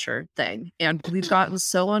cancel culture thing. And we've gotten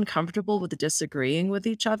so uncomfortable with disagreeing with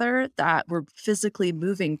each other that we're physically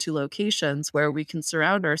moving to locations where we can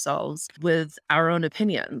surround ourselves with our own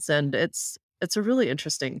opinions. And it's a really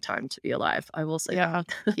interesting time to be alive. I will say Yeah.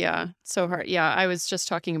 that. Yeah. So hard. Yeah. I was just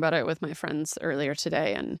talking about it with my friends earlier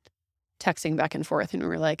today and texting back and forth. And we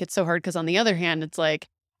were like, it's so hard because on the other hand, it's like,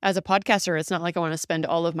 as a podcaster, it's not like I want to spend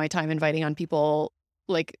all of my time inviting on people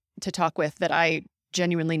like to talk with that I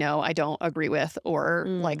genuinely know I don't agree with or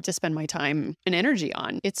like Mm. to spend my time and energy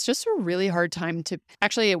on. It's just a really hard time to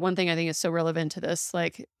actually, one thing I think is so relevant to this,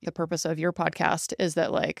 like the purpose of your podcast is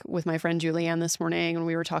that like with my friend Julianne this morning, when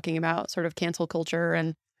we were talking about sort of cancel culture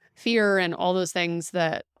and fear and all those things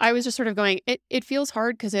that I was just sort of going, it feels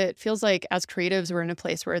hard because it feels like as creatives, we're in a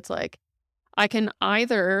place where it's like, I can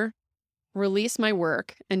either release my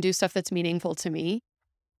work and do stuff that's meaningful to me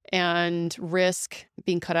and risk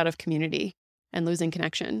being cut out of community and losing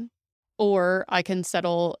connection. Or I can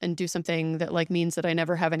settle and do something that like means that I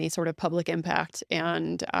never have any sort of public impact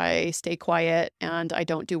and I stay quiet and I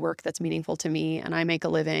don't do work that's meaningful to me and I make a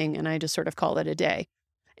living and I just sort of call it a day.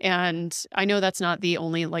 And I know that's not the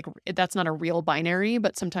only like that's not a real binary,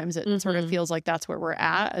 but sometimes it sort of Mhm. feels like that's where we're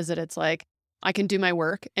at, is that it's like I can do my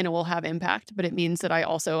work and it will have impact, but it means that I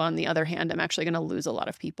also, on the other hand, I'm actually going to lose a lot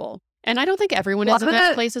of people. And I don't think everyone Well, is in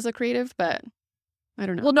that place as a creative, but I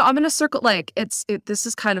don't know. Well, no, I'm going to circle like this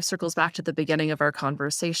is kind of circles back to the beginning of our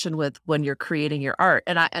conversation with when you're creating your art.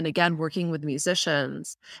 And again, working with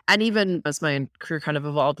musicians and even as my career kind of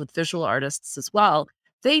evolved with visual artists as well,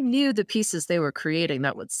 they knew the pieces they were creating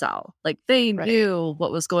that would sell. Like they Right. knew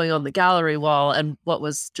what was going on the gallery wall and what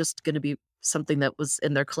was just going to be something that was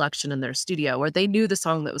in their collection in their studio, or they knew the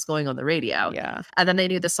song that was going on the radio. Yeah. And then they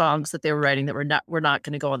knew the songs that they were writing that were not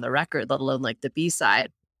going to go on the record, let alone like the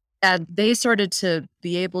B-side. And they started to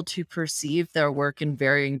be able to perceive their work in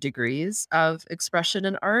varying degrees of expression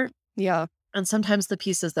and art. Yeah. And sometimes the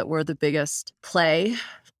pieces that were the biggest play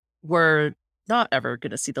were not ever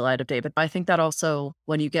going to see the light of day. But I think that also,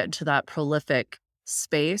 when you get into that prolific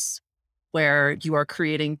space where you are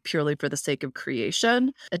creating purely for the sake of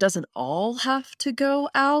creation, it doesn't all have to go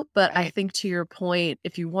out. But I Right. think to your point,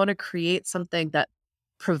 if you want to create something that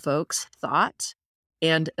provokes thought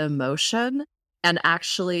and emotion and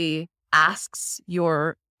actually asks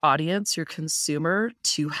your audience, your consumer,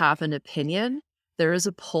 to have an opinion, there is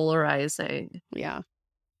a polarizing Yeah.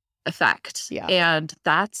 effect. Yeah. And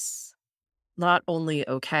that's not only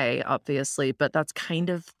okay, obviously, but that's kind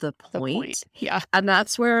of the The point. point. Yeah. And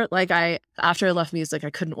that's where, like, after I left music, I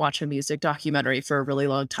couldn't watch a music documentary for a really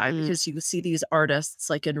long time Mm. because you see these artists,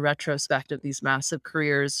 like, in retrospect of these massive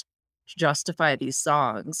careers justify these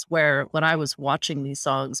songs. Where when I was watching these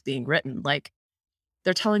songs being written, like,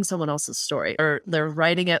 they're telling someone else's story, or they're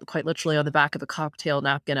writing it quite literally on the back of a cocktail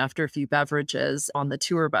napkin after a few beverages on the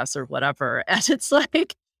tour bus or whatever. And it's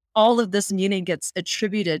like all of this meaning gets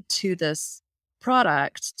attributed to this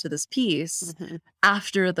product, to this piece Mhm.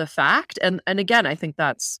 after the fact. And again, I think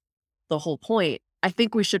that's the whole point. I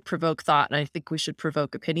think we should provoke thought and I think we should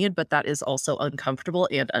provoke opinion, but that is also uncomfortable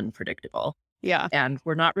and unpredictable. Yeah. And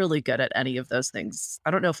we're not really good at any of those things.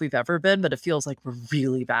 I don't know if we've ever been, but it feels like we're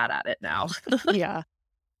really bad at it now. Yeah.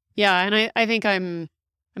 Yeah. And I think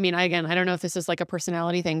I mean, again, I don't know if this is like a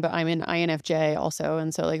personality thing, but I'm an INFJ also.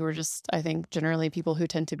 And so, like, we're just, I think, generally people who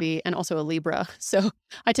tend to be, and also a Libra. So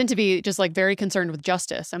I tend to be just like very concerned with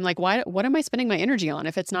justice. I'm like, what am I spending my energy on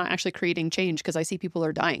if it's not actually creating change? Because I see people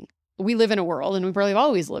are dying. We live in a world, and we probably have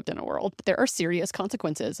always lived in a world, but there are serious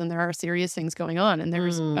consequences and there are serious things going on, and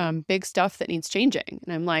there's Mm. big stuff that needs changing.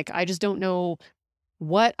 And I'm like, I just don't know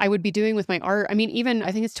what I would be doing with my art. I mean, even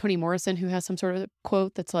I think it's Toni Morrison who has some sort of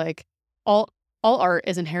quote that's like, all all art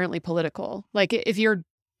is inherently political. Like, if you're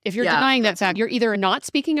Yeah. denying that fact, you're either not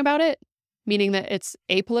speaking about it, meaning that it's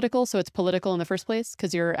apolitical, so it's political in the first place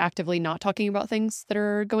because you're actively not talking about things that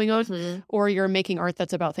are going on, Mhm. or you're making art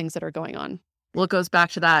that's about things that are going on. Well, it goes back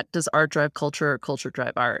to that. Does art drive culture or culture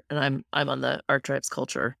drive art? And I'm on the art drives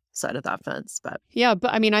culture side of that fence. But Yeah,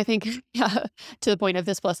 but I mean, I think yeah, to the point of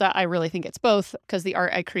this plus that, I really think it's both because the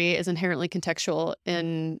art I create is inherently contextual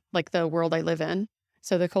in like the world I live in.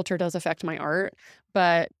 So the culture does affect my art,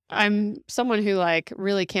 but I'm someone who like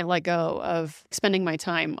really can't let go of spending my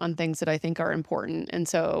time on things that I think are important. And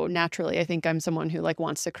so naturally, I think I'm someone who like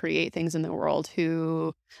wants to create things in the world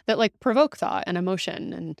who that like provoke thought and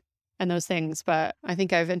emotion and those things. But I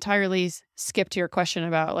think I've entirely skipped your question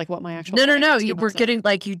about like what my actual no. INFP We're looks like. getting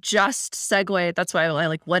like you just segue. That's why I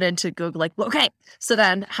like went into Google. Like, well, okay. So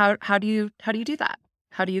then, how do you do that?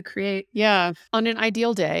 How do you create? Yeah. On an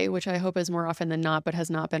ideal day, which I hope is more often than not, but has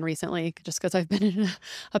not been recently, just because I've been in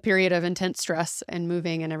a period of intense stress and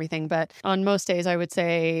moving and everything. But on most days, I would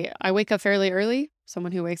say I wake up fairly early,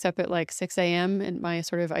 someone who wakes up at like 6 a.m. in my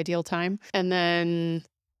sort of ideal time. And then,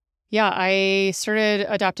 yeah, I started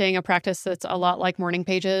adopting a practice that's a lot like morning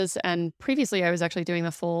pages. And previously, I was actually doing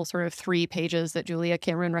the full sort of 3 pages that Julia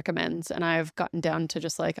Cameron recommends. And I've gotten down to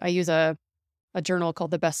just like, I use a journal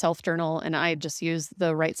called the Best Self Journal, and I just use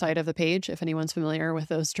the right side of the page, if anyone's familiar with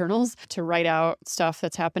those journals, to write out stuff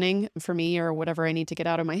that's happening for me or whatever I need to get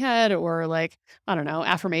out of my head, or like, I don't know,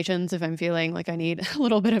 affirmations if I'm feeling like I need a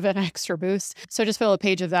little bit of an extra boost. So just fill a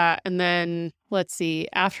page of that. And then let's see,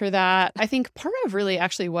 after that, I think part of really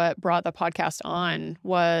actually what brought the podcast on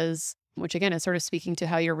was, which again is sort of speaking to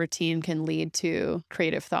how your routine can lead to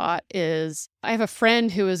creative thought, is I have a friend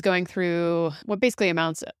who is going through what basically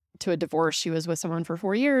amounts to a divorce. She was with someone for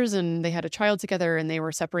 4 years and they had a child together and they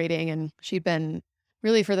were separating. And she'd been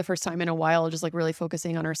really for the first time in a while, just like really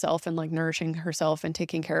focusing on herself and like nourishing herself and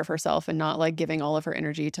taking care of herself and not like giving all of her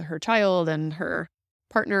energy to her child and her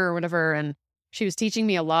partner or whatever. And she was teaching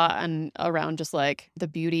me a lot and around just like the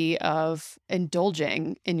beauty of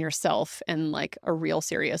indulging in yourself in like a real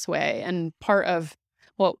serious way. And part of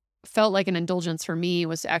what felt like an indulgence for me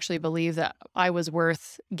was to actually believe that I was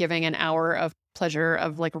worth giving an hour of pleasure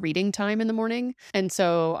of like reading time in the morning. And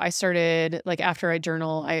so I started like after I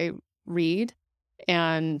journal, I read.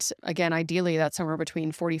 And again, ideally that's somewhere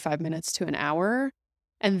between 45 minutes to an hour.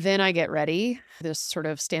 And then I get ready, this sort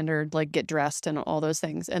of standard, like get dressed and all those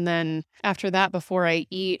things. And then after that, before I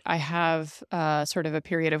eat, I have sort of a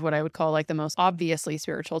period of what I would call like the most obviously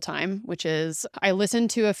spiritual time, which is I listen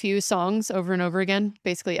to a few songs over and over again,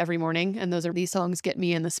 basically every morning. And these songs get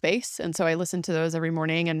me in the space. And so I listen to those every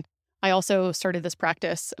morning. And I also started this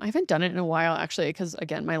practice. I haven't done it in a while, actually, because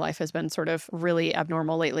again, my life has been sort of really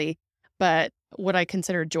abnormal lately. But what I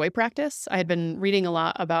consider joy practice, I had been reading a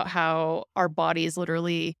lot about how our bodies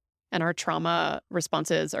literally and our trauma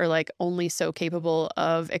responses are like only so capable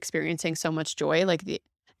of experiencing so much joy. Like the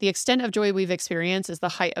extent of joy we've experienced is the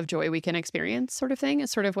height of joy we can experience, sort of thing,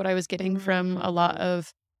 is sort of what I was getting from a lot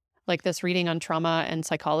of like this reading on trauma and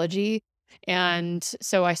psychology. And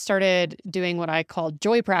so I started doing what I called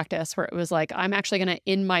joy practice, where it was like, I'm actually going to,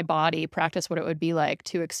 in my body, practice what it would be like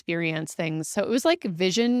to experience things. So it was like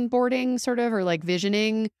vision boarding, sort of, or like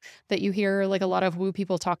visioning that you hear like a lot of woo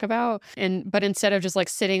people talk about. But instead of just like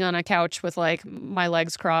sitting on a couch with like my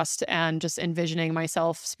legs crossed and just envisioning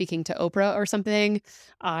myself speaking to Oprah or something,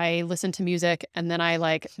 I listen to music and then I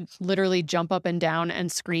like literally jump up and down and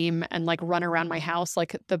scream and like run around my house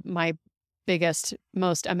like my biggest,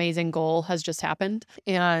 most amazing goal has just happened.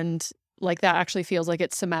 And like that actually feels like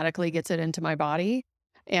it somatically gets it into my body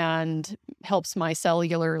and helps my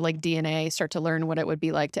cellular like DNA start to learn what it would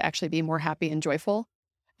be like to actually be more happy and joyful.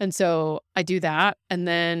 And so I do that. And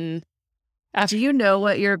then Do you know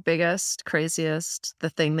what your biggest, craziest, the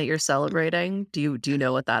thing that you're celebrating? Do you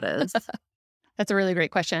know what that is? that's a really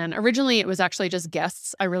great question. Originally, it was actually just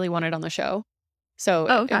guests I really wanted on the show. So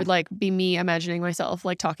Oh, it okay. would like be me imagining myself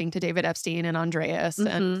like talking to David Epstein and Andreas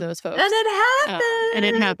and those And folks. it And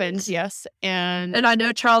it happened. happened, yes. And And I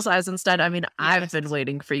know Charles Eisenstein. I mean, I've yes, been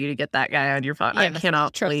waiting for you to get that guy on your phone. I yes,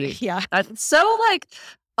 cannot trust me. wait. Yeah, That's so like,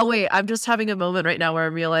 oh wait, I'm just having a moment right now where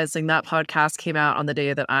I'm realizing that podcast came out on the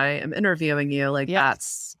day that I am interviewing you. Like, yes.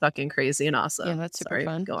 that's fucking crazy and Yeah, awesome. that's super Sorry,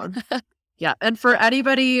 fun. go on. Yeah. And for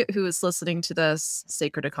anybody who is listening to this,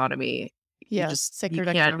 Sacred Economy, Yes, you sacred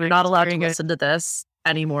can't, you're economics, not allowed very to good. listen to this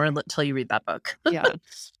anymore until you read that book. Yeah.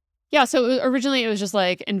 Yeah, so originally it was just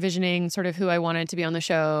like envisioning sort of who I wanted to be on the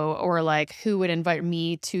show or like who would invite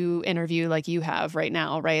me to interview like you have right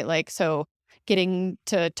now, right? Like, so getting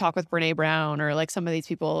to talk with Brene Brown or like some of these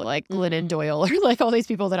people like Glennon Doyle or like all these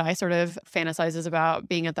people that I sort of fantasizes about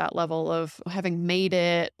being at that level of having made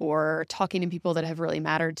it or talking to people that have really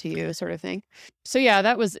mattered to you sort of thing. So yeah,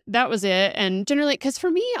 that was it. And generally, because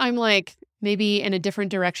for me, I'm like maybe in a different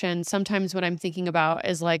direction. Sometimes what I'm thinking about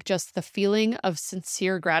is like just the feeling of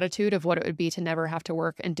sincere gratitude of what it would be to never have to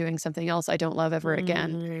work and doing something else I don't love ever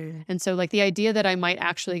again. And so like the idea that I might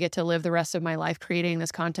actually get to live the rest of my life creating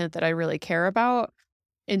this content that I really care about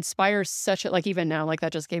inspires such a, like even now, like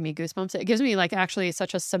that just gave me goosebumps. It gives me like actually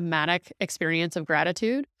such a somatic experience of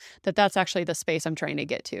gratitude that's actually the space I'm trying to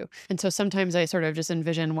get to. And so sometimes I sort of just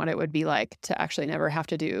envision what it would be like to actually never have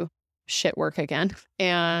to do shit work again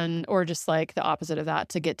and or just like the opposite of that,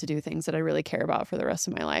 to get to do things that I really care about for the rest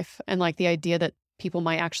of my life. And like the idea that people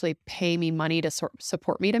might actually pay me money to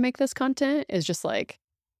support me to make this content is just like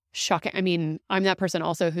shocking. I mean, I'm that person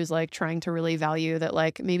also who's like trying to really value that,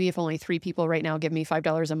 like maybe if only 3 people right now give me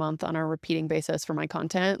 $5 a month on a repeating basis for my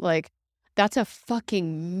content, like that's a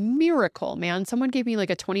fucking miracle, man. Someone gave me like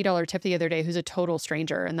a $20 tip the other day who's a total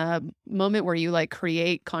stranger. And the moment where you like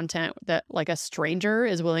create content that like a stranger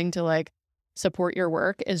is willing to like support your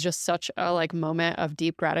work is just such a like moment of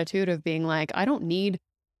deep gratitude of being like, I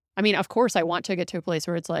mean, of course, I want to get to a place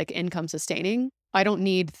where it's like income sustaining. I don't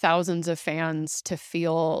need thousands of fans to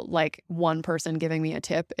feel like one person giving me a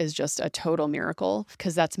tip is just a total miracle,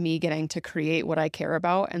 because that's me getting to create what I care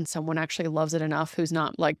about. And someone actually loves it enough who's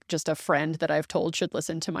not like just a friend that I've told should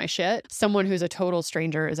listen to my shit. Someone who's a total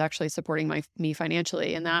stranger is actually supporting me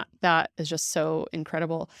financially. And that is just so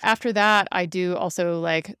incredible. After that, I do also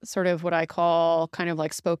like sort of what I call kind of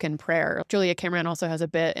like spoken prayer. Julia Cameron also has a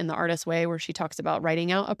bit in The Artist's Way where she talks about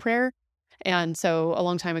writing out a prayer. And so a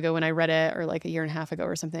long time ago when I read it, or like a year and a half ago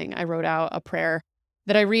or something, I wrote out a prayer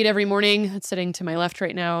that I read every morning. It's sitting to my left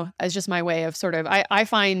right now as just my way of sort of, I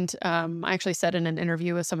find, I actually said in an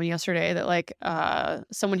interview with someone yesterday that like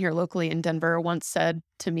someone here locally in Denver once said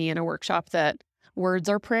to me in a workshop that words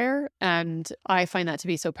are prayer. And I find that to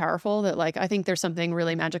be so powerful that like, I think there's something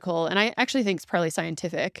really magical. And I actually think it's probably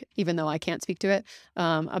scientific, even though I can't speak to it,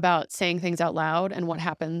 about saying things out loud and what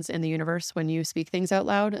happens in the universe when you speak things out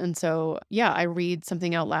loud. And so, yeah, I read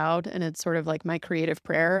something out loud and it's sort of like my creative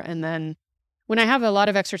prayer. And then when I have a lot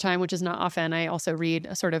of extra time, which is not often, I also read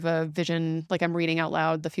a sort of a vision, like I'm reading out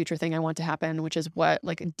loud the future thing I want to happen, which is what,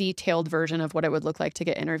 like a detailed version of what it would look like to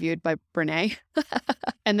get interviewed by Brene.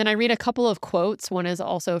 And then I read a couple of quotes. One is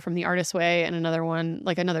also from The Artist's Way, and another one,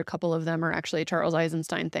 like another couple of them are actually Charles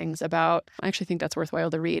Eisenstein things about, I actually think that's worthwhile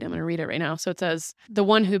to read. I'm going to read it right now. So it says, "The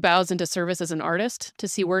one who bows into service as an artist, to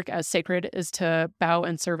see work as sacred is to bow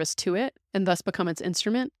in service to it, and thus become its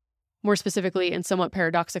instrument. More specifically, and somewhat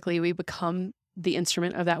paradoxically, we become the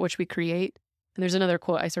instrument of that which we create." And there's another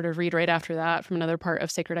quote I sort of read right after that from another part of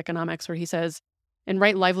Sacred Economics where he says, "In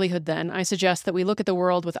right livelihood, then, I suggest that we look at the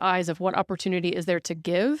world with eyes of what opportunity is there to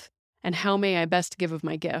give, and how may I best give of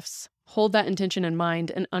my gifts. Hold that intention in mind,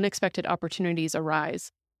 and unexpected opportunities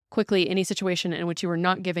arise. Quickly, any situation in which you are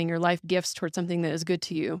not giving your life gifts towards something that is good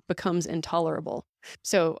to you becomes intolerable."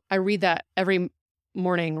 So I read that every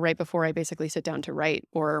morning right before I basically sit down to write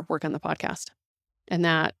or work on the podcast. And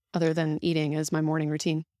that, other than eating, is my morning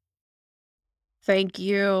routine. Thank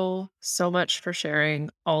you so much for sharing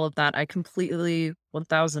all of that. I completely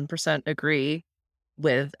 1000% agree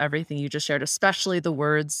with everything you just shared, especially the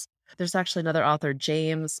words. There's actually another author,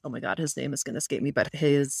 James. Oh my God, his name is going to escape me, but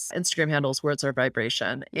his Instagram handle is Words Are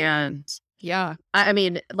Vibration. And Yeah. I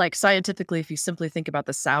mean, like scientifically, if you simply think about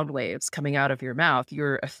the sound waves coming out of your mouth,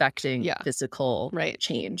 you're affecting Yeah. physical Right.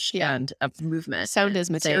 change Yeah. and of movement. Sound is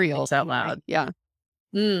Saying material. things out loud. Yeah.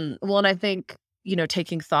 Well, and I think,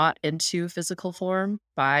 taking thought into physical form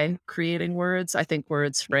by creating words, I think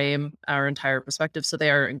words frame our entire perspective. So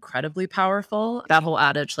they are incredibly powerful. That whole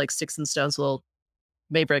adage, like sticks and stones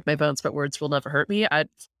may break my bones, but words will never hurt me.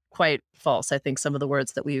 Quite false. I think some of the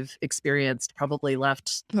words that we've experienced probably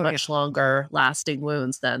left much longer lasting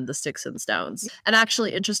wounds than the sticks and stones. And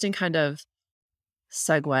actually, interesting kind of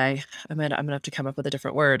segue. I'm gonna have to come up with a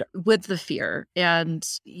different word with the fear. And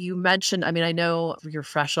you mentioned, I mean, I know you're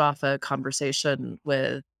fresh off a conversation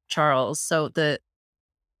with Charles. So the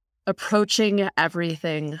approaching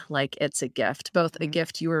everything like it's a gift, both a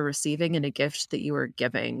gift you were receiving and a gift that you were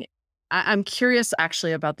giving. I'm curious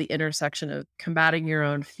actually about the intersection of combating your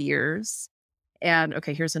own fears. And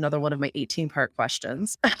okay, here's another one of my 18-part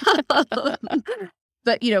questions.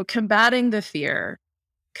 But combating the fear,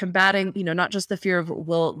 combating, not just the fear of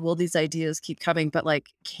will these ideas keep coming, but like,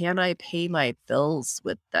 can I pay my bills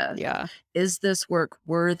with this? Yeah. Is this work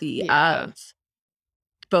worthy Yeah. of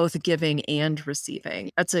both giving and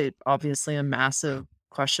receiving? That's obviously a massive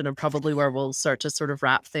question and probably where we'll start to sort of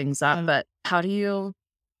wrap things up. But how do you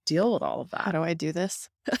deal with all of that? How do I do this?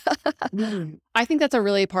 I think that's a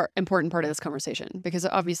really important part of this conversation, because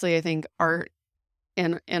obviously I think art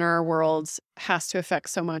in our worlds has to affect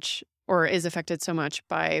so much, or is affected so much,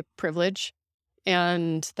 by privilege.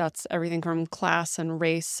 And that's everything from class and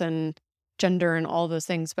race and gender and all those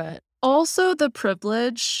things. But also the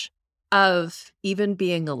privilege of even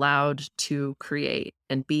being allowed to create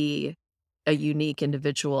and be a unique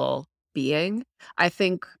individual being. I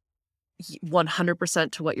think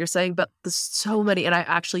 100% to what you're saying, but there's so many,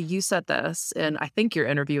 and you said this in, I think, your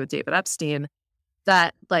interview with David Epstein,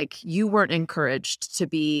 that like you weren't encouraged to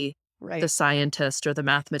be the scientist or the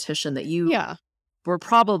mathematician that you were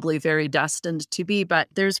probably very destined to be, but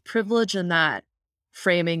there's privilege in that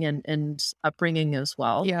framing and upbringing as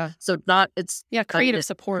well. Yeah. So creative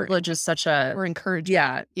support. Privilege is such a, or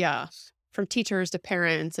encouragement. Yeah. From teachers to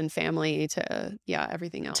parents and family to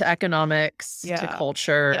everything else. To economics, to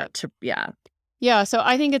culture, Yeah, so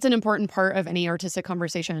I think it's an important part of any artistic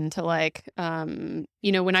conversation to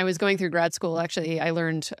when I was going through grad school, actually, I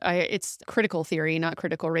learned it's critical theory, not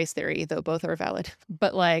critical race theory, though both are valid.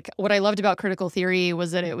 But what I loved about critical theory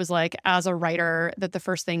was that it was as a writer, that the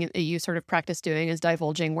first thing that you sort of practice doing is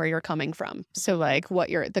divulging where you're coming from. So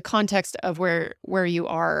the context of where you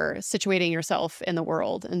are situating yourself in the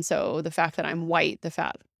world. And so the fact that I'm white, the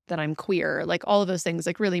fact that I'm queer, all of those things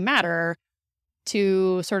really matter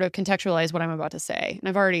to sort of contextualize what I'm about to say.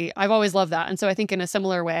 And I've always loved that. And so I think in a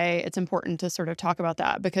similar way, it's important to sort of talk about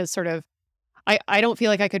that, because I don't feel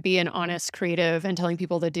like I could be an honest creative and telling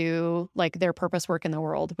people to do their purpose work in the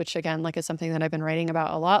world, which again, is something that I've been writing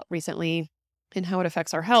about a lot recently and how it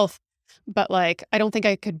affects our health. But I don't think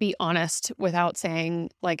I could be honest without saying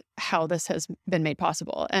how this has been made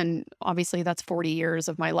possible. And obviously that's 40 years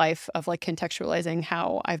of my life of contextualizing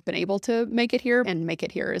how I've been able to make it here. And make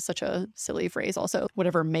it here is such a silly phrase also,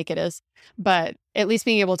 whatever make it is. But at least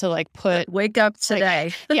being able to put wake up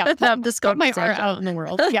today. Put my art out in the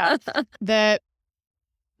world. Yeah. That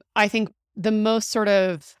I think the most sort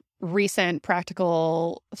of recent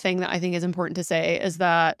practical thing that I think is important to say is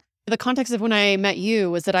that The context of when I met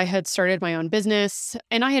you was that I had started my own business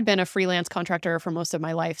and I had been a freelance contractor for most of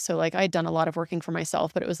my life. So like I had done a lot of working for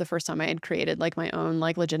myself, but it was the first time I had created like my own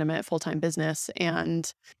like legitimate full-time business.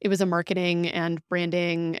 And it was a marketing and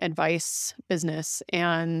branding advice business.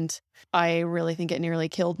 And I really think it nearly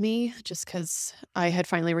killed me just because I had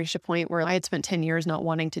finally reached a point where I had spent 10 years not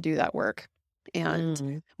wanting to do that work.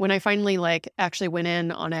 And when I finally like actually went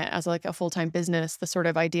in on it as like a full-time business, the sort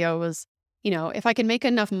of idea was, if I can make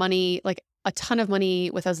enough money, like a ton of money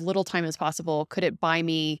with as little time as possible, could it buy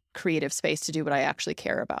me creative space to do what I actually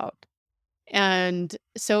care about? And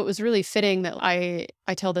so it was really fitting that I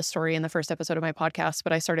tell this story in the first episode of my podcast,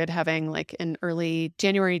 but I started having like in early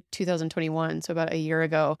January 2021, so about a year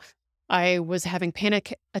ago, I was having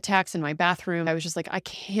panic attacks in my bathroom. I was just like, I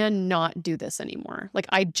cannot do this anymore. Like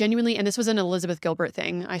I genuinely, and this was an Elizabeth Gilbert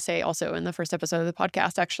thing. I say also in the first episode of the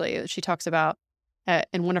podcast, actually, she talks about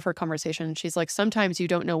in one of her conversations, she's like, sometimes you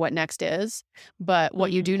don't know what next is, but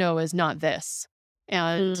what you do know is not this.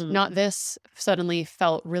 And not this suddenly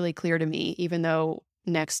felt really clear to me, even though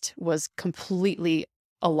next was completely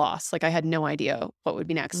a loss. Like I had no idea what would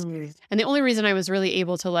be next. And the only reason I was really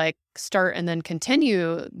able to like start and then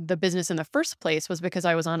continue the business in the first place was because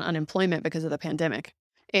I was on unemployment because of the pandemic.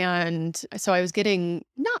 And so I was getting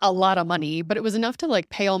not a lot of money, but it was enough to like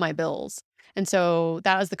pay all my bills. And so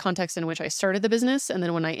that was the context in which I started the business. And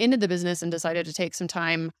then when I ended the business and decided to take some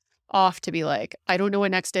time off to be like, I don't know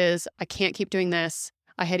what next is. I can't keep doing this.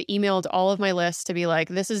 I had emailed all of my lists to be like,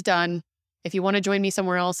 this is done. If you want to join me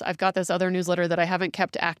somewhere else, I've got this other newsletter that I haven't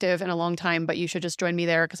kept active in a long time, but you should just join me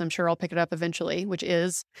there because I'm sure I'll pick it up eventually, which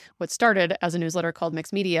is what started as a newsletter called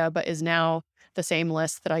Mixed Media, but is now the same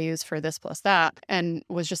list that I use for this plus that. And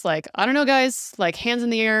was just like, I don't know, guys, like hands in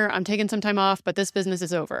the air. I'm taking some time off, but this business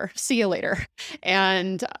is over. See you later.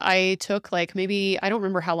 And I took like maybe, I don't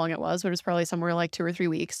remember how long it was, but it was probably somewhere like 2 or 3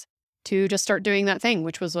 weeks to just start doing that thing,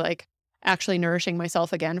 which was like actually nourishing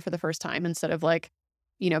myself again for the first time instead of like,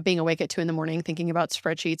 being awake at 2 a.m. thinking about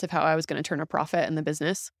spreadsheets of how I was going to turn a profit in the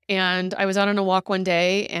business. And I was out on a walk one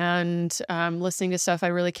day and listening to stuff I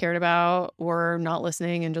really cared about or not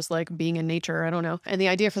listening and just like being in nature. I don't know. And the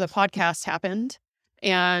idea for the podcast happened.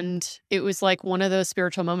 And it was like one of those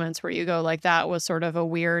spiritual moments where you go like, that was sort of a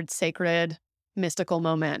weird, sacred, mystical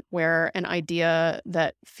moment where an idea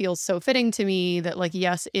that feels so fitting to me that like,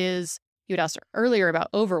 yes, you had asked earlier about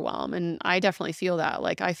overwhelm. And I definitely feel that.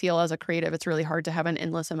 Like I feel as a creative, it's really hard to have an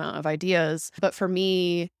endless amount of ideas. But for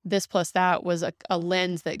me, this plus that was a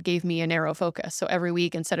lens that gave me a narrow focus. So every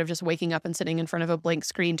week, instead of just waking up and sitting in front of a blank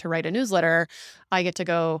screen to write a newsletter, I get to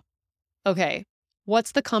go, okay,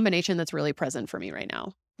 what's the combination that's really present for me right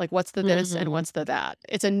now? Like what's the this and what's the that?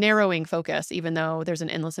 It's a narrowing focus, even though there's an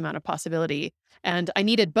endless amount of possibility. And I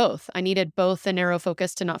needed both. I needed both the narrow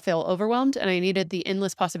focus to not feel overwhelmed, and I needed the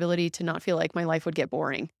endless possibility to not feel like my life would get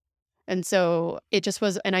boring. And so it just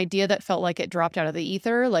was an idea that felt like it dropped out of the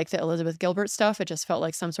ether, like the Elizabeth Gilbert stuff. It just felt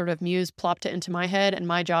like some sort of muse plopped it into my head. And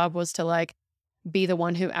my job was to like be the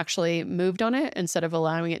one who actually moved on it instead of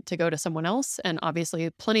allowing it to go to someone else. And obviously,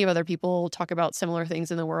 plenty of other people talk about similar things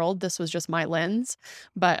in the world. This was just my lens,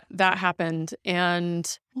 but that happened.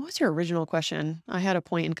 And what was your original question? I had a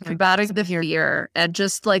point in Combating the fear and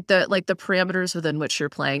just like the parameters within which you're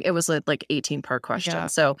playing. It was like 18-part question. Yeah.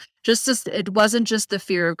 So it wasn't just the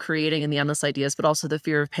fear of creating and the endless ideas, but also the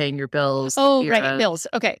fear of paying your bills. Oh, right. Bills.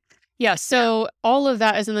 Okay. Yeah. So all of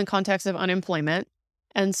that is in the context of unemployment.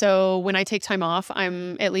 And so when I take time off,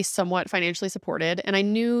 I'm at least somewhat financially supported. And I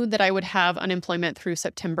knew that I would have unemployment through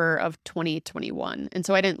September of 2021. And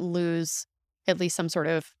so I didn't lose at least some sort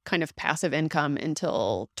of kind of passive income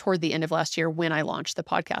until toward the end of last year when I launched the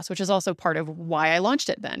podcast, which is also part of why I launched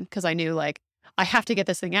it then, because I knew like I have to get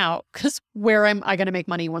this thing out because where am I going to make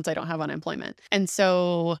money once I don't have unemployment? And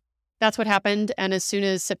so that's what happened. And as soon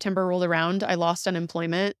as September rolled around, I lost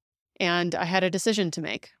unemployment and I had a decision to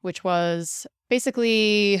make, which was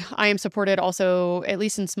basically, I am supported also, at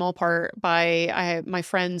least in small part, by my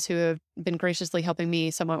friends who have been graciously helping me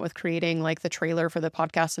somewhat with creating like the trailer for the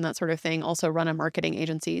podcast and that sort of thing, also run a marketing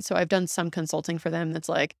agency. So I've done some consulting for them that's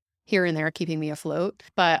like here and there keeping me afloat.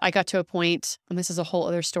 But I got to a point, and this is a whole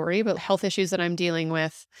other story, but health issues that I'm dealing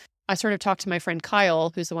with, I sort of talked to my friend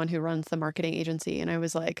Kyle, who's the one who runs the marketing agency. And I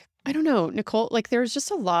was like, I don't know, Nicole, like there's just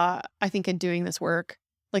a lot, I think, in doing this work.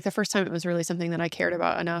 Like the first time it was really something that I cared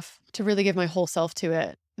about enough to really give my whole self to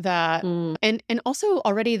it, that and also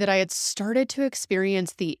already that I had started to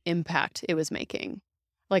experience the impact it was making.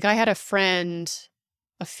 Like I had a friend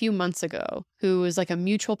a few months ago who was like a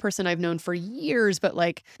mutual person I've known for years, but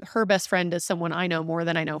like her best friend is someone I know more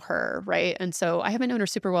than I know her, right? And so I haven't known her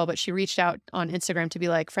super well, but she reached out on Instagram to be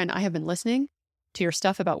like, friend, I have been listening to your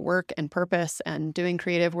stuff about work and purpose and doing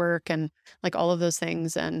creative work and like all of those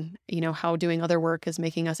things, and how doing other work is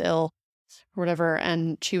making us ill or whatever.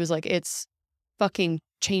 And she was like, it's fucking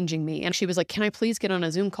changing me. And she was like, can I please get on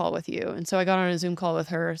a Zoom call with you? And so I got on a Zoom call with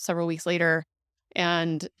her several weeks later,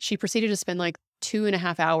 and she proceeded to spend like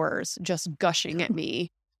 2.5 hours just gushing at me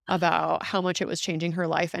about how much it was changing her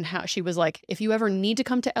life, and how she was like, if you ever need to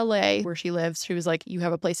come to LA where she lives, she was like, you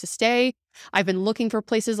have a place to stay. I've been looking for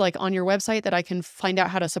places like on your website that I can find out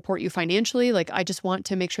how to support you financially. Like, I just want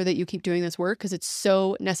to make sure that you keep doing this work because it's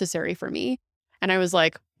so necessary for me. And I was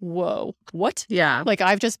like, whoa, what? Yeah. Like,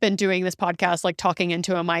 I've just been doing this podcast, like talking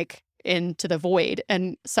into a mic into the void,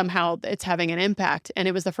 and somehow it's having an impact. And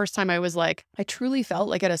it was the first time I was like, I truly felt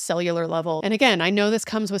like at a cellular level. And again, I know this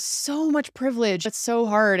comes with so much privilege. It's so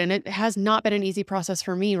hard. And it has not been an easy process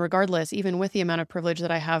for me, regardless, even with the amount of privilege that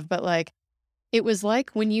I have. But like, it was like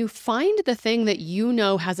when you find the thing that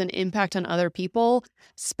has an impact on other people,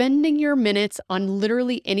 spending your minutes on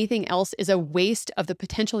literally anything else is a waste of the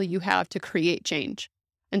potential you have to create change.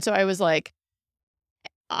 And so I was like,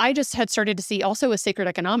 I just had started to see also with sacred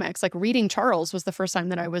economics, like reading Charles was the first time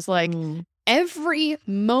that I was like, every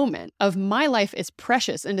moment of my life is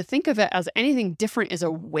precious. And to think of it as anything different is a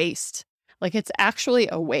waste. Like, it's actually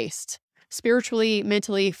a waste. Spiritually,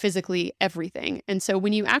 mentally, physically, everything. And so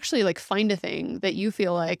when you actually like find a thing that you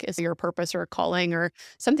feel like is your purpose or a calling or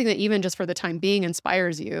something that even just for the time being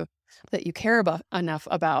inspires you, that you care about enough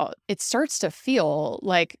about, it starts to feel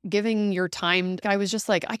like giving your time. I was just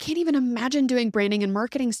like, I can't even imagine doing branding and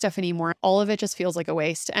marketing stuff anymore. All of it just feels like a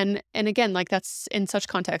waste. And again, like that's in such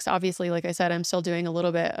context. Obviously, like I said, I'm still doing a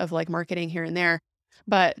little bit of like marketing here and there.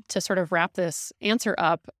 But to sort of wrap this answer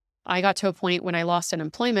up, I got to a point when I lost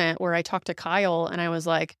unemployment where I talked to Kyle and I was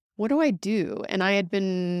like, what do I do? And I had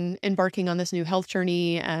been embarking on this new health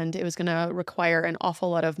journey, and it was going to require an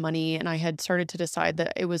awful lot of money. And I had started to decide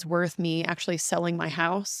that it was worth me actually selling my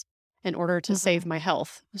house in order to save my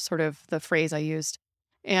health, sort of the phrase I used.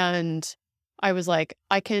 And I was like,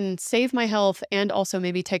 I can save my health and also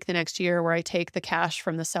maybe take the next year where I take the cash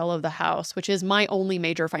from the sale of the house, which is my only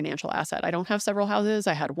major financial asset. I don't have several houses.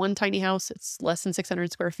 I had one tiny house. It's less than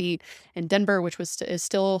 600 square feet in Denver, which is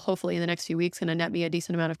still hopefully in the next few weeks going to net me a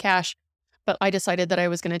decent amount of cash. But I decided that I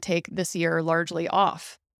was going to take this year largely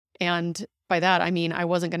off. And by that, I mean, I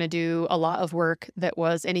wasn't going to do a lot of work that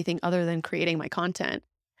was anything other than creating my content,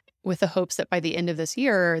 with the hopes that by the end of this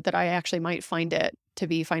year that I actually might find it to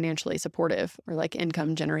be financially supportive or like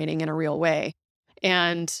income generating in a real way.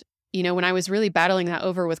 And, when I was really battling that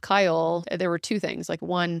over with Kyle, there were two things. Like,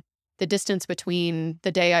 one, the distance between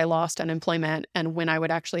the day I lost unemployment and when I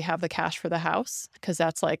would actually have the cash for the house, because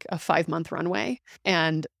that's like a 5-month runway.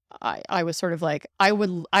 And I was sort of like, I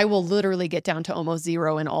will literally get down to almost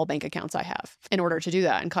zero in all bank accounts I have in order to do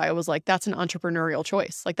that. And Kyle was like, that's an entrepreneurial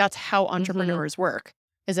choice. Like, that's how entrepreneurs work.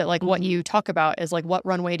 Is it like what you talk about is like, what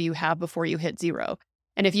runway do you have before you hit zero?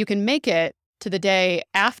 And if you can make it to the day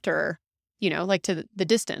after, like to the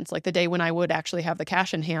distance, like the day when I would actually have the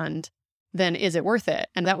cash in hand, then is it worth it?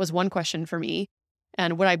 And that was one question for me.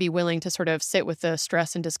 And would I be willing to sort of sit with the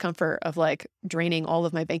stress and discomfort of like draining all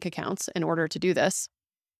of my bank accounts in order to do this?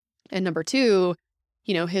 And number two,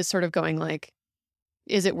 his sort of going like,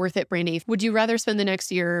 is it worth it, Brandi? Would you rather spend the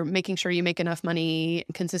next year making sure you make enough money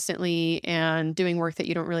consistently and doing work that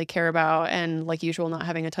you don't really care about, and like usual, not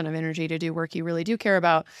having a ton of energy to do work you really do care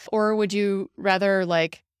about? Or would you rather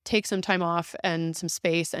like take some time off and some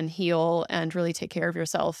space and heal and really take care of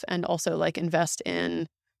yourself, and also like invest in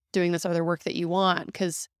doing this other work that you want?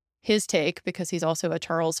 Because his take, because he's also a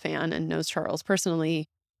Charles fan and knows Charles personally,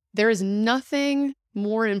 there is nothing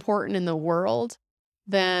more important in the world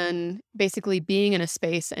than basically being in a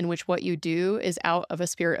space in which what you do is out of a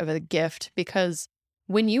spirit of a gift. Because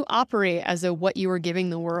when you operate as though what you are giving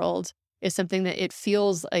the world is something that it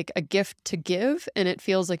feels like a gift to give, and it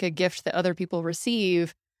feels like a gift that other people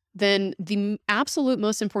receive, then the absolute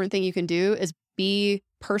most important thing you can do is be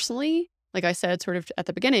personally, like I said, sort of at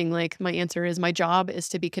the beginning, like my answer is my job is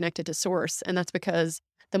to be connected to source. And that's because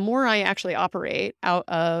the more I actually operate out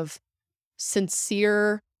of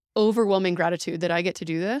sincere, overwhelming gratitude that I get to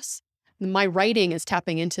do this, my writing is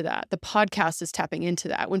tapping into that. The podcast is tapping into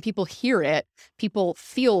that. When people hear it, people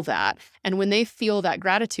feel that. And when they feel that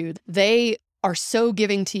gratitude, they are so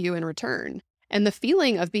giving to you in return. And the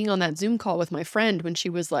feeling of being on that Zoom call with my friend when she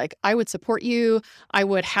was like, I would support you, I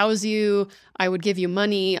would house you, I would give you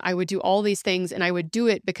money, I would do all these things, and I would do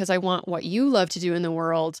it because I want what you love to do in the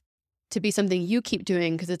world to be something you keep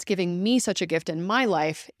doing because it's giving me such a gift in my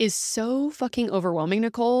life, is so fucking overwhelming,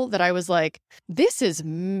 Nicole, that I was like, this is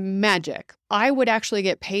magic. I would actually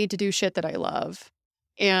get paid to do shit that I love.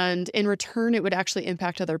 And in return, it would actually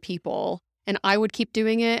impact other people. And I would keep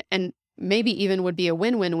doing it. And maybe even would be a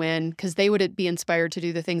win-win-win because they would be inspired to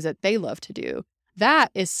do the things that they love to do.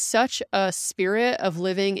 That is such a spirit of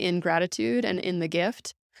living in gratitude and in the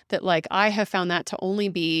gift that like I have found that to only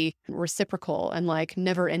be reciprocal and like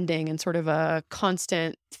never ending and sort of a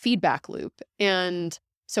constant feedback loop. And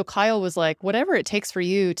so Kyle was like, whatever it takes for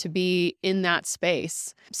you to be in that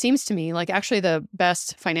space seems to me like actually the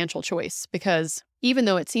best financial choice, because even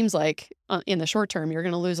though it seems like in the short term, you're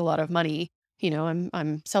going to lose a lot of money.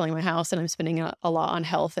 I'm selling my house and I'm spending a lot on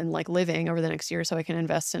health and like living over the next year so I can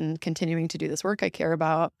invest in continuing to do this work I care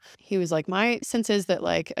about. He was like, my sense is that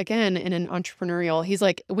like, again, in an entrepreneurial, he's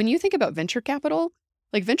like, when you think about venture capital,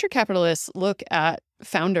 like venture capitalists look at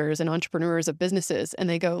founders and entrepreneurs of businesses and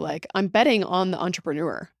they go like, I'm betting on the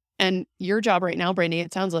entrepreneur. And your job right now, Brandi,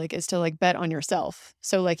 it sounds like, is to like bet on yourself.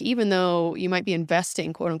 So like, even though you might be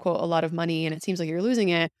investing, quote unquote, a lot of money and it seems like you're losing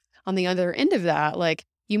it, on the other end of that, like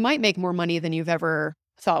you might make more money than you've ever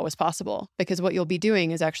thought was possible, because what you'll be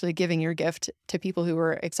doing is actually giving your gift to people who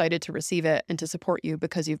are excited to receive it and to support you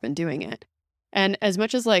because you've been doing it. And as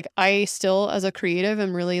much as like I still as a creative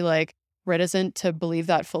am really like reticent to believe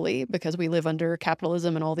that fully because we live under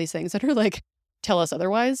capitalism and all these things that are like tell us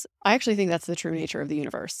otherwise, I actually think that's the true nature of the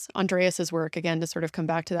universe. Andreas's work, again, to sort of come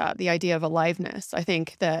back to that, the idea of aliveness. I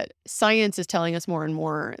think that science is telling us more and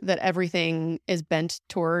more that everything is bent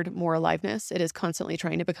toward more aliveness. It is constantly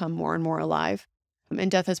trying to become more and more alive. And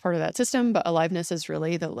death is part of that system, but aliveness is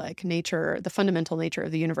really the like nature, the fundamental nature of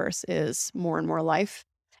the universe is more and more life.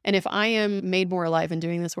 And if I am made more alive in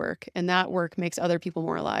doing this work and that work makes other people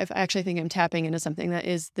more alive, I actually think I'm tapping into something that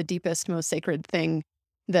is the deepest, most sacred thing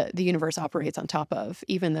that the universe operates on top of,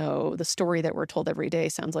 even though the story that we're told every day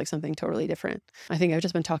sounds like something totally different. I think I've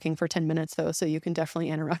just been talking for 10 minutes though, so you can definitely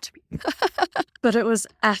interrupt me. But it was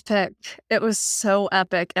epic. It was so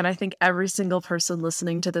epic. And I think every single person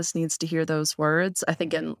listening to this needs to hear those words. I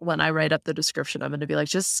think when I write up the description, I'm going to be like,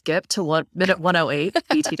 just skip to minute 108.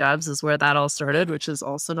 BT Dubs is where that all started, which is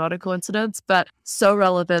also not a coincidence, but so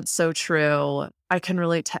relevant, so true. I can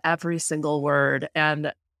relate to every single word.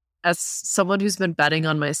 And as someone who's been betting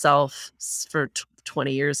on myself for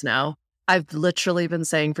 20 years now, I've literally been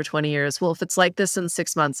saying for 20 years, well, if it's like this in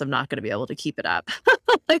 6 months, I'm not going to be able to keep it up.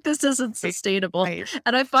 Like, this isn't sustainable. Right.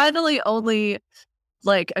 And I finally only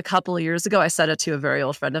like a couple of years ago, I said it to a very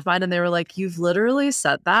old friend of mine and they were like, you've literally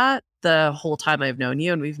said that the whole time I've known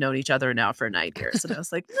you and we've known each other now for 9 years. And I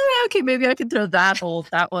was like, okay, maybe I can throw that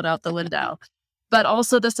one out the window. But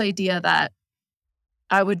also this idea that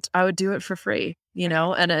I would do it for free,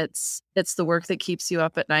 and it's the work that keeps you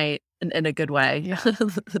up at night in a good way. Yeah.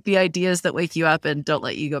 The ideas that wake you up and don't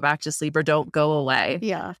let you go back to sleep or don't go away.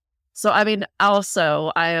 Yeah. So, I mean,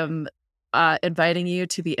 also I am inviting you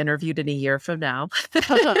to be interviewed in a year from now.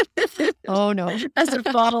 Oh no. As a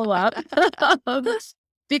follow-up.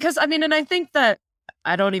 Because I mean, and I think that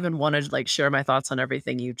I don't even want to like share my thoughts on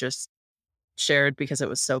everything you just shared because it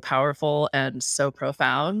was so powerful and so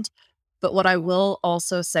profound. But what I will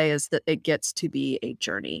also say is that it gets to be a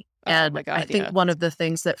journey. And my God, I think one of the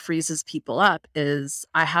things that freezes people up is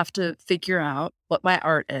I have to figure out what my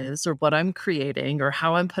art is or what I'm creating or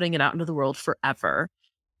how I'm putting it out into the world forever.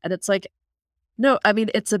 And it's like, no, I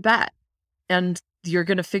mean, it's a bet. And you're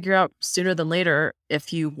going to figure out sooner than later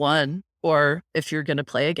if you won or if you're going to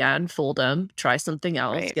play again, fold them, try something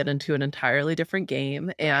else, right, get into an entirely different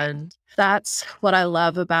game. And that's what I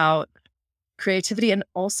love about creativity, and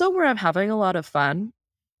also where I'm having a lot of fun,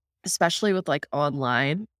 especially with like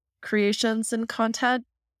online creations and content,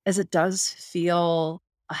 is it does feel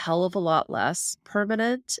a hell of a lot less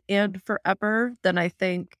permanent and forever than I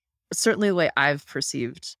think, certainly the way I've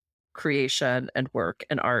perceived creation and work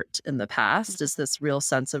and art in the past, is this real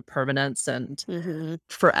sense of permanence and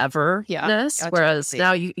foreverness. Yeah, whereas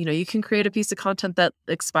now you can create a piece of content that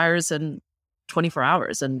expires in 24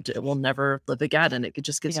 hours and it will never live again. And it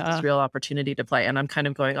just gives you this real opportunity to play. And I'm kind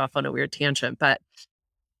of going off on a weird tangent, but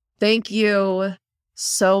thank you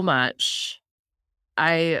so much.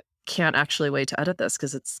 I can't actually wait to edit this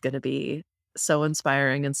because it's going to be so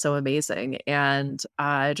inspiring and so amazing. And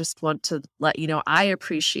I just want to let you know, I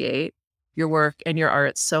appreciate your work and your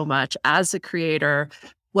art so much as a creator.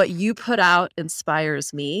 What you put out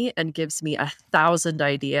inspires me and gives me 1,000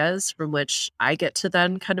 ideas from which I get to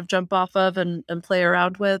then kind of jump off of and play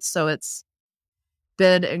around with. So it's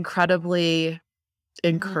been incredibly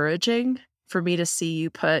encouraging for me to see you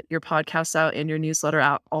put your podcast out and your newsletter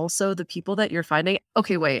out. Also, the people that you're finding.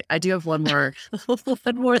 Okay, wait, I do have one more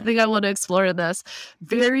thing I want to explore in this.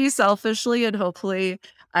 Very selfishly, and hopefully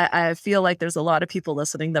I feel like there's a lot of people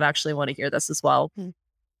listening that actually want to hear this as well.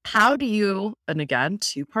 how do you, and again,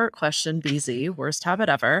 two-part question, BZ, worst habit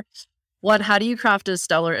ever. One, how do you craft a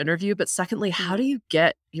stellar interview? But secondly, how do you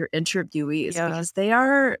get your interviewees? Yeah. Because they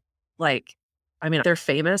are like, I mean, they're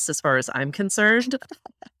famous as far as I'm concerned.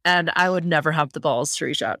 And I would never have the balls to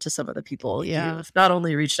reach out to some of the people Yeah. you've not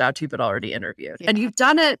only reached out to, but already interviewed. Yeah. And you've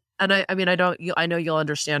done it. And I mean, I know you'll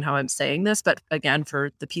understand how I'm saying this, but again, for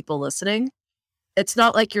the people listening, it's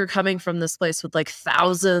not like you're coming from this place with like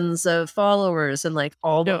thousands of followers and like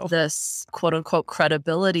all No. of this quote unquote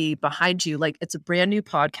credibility behind you. Like it's a brand new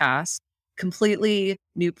podcast, completely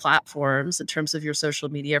new platforms in terms of your social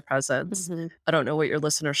media presence. I don't know what your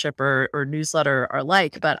listenership or newsletter are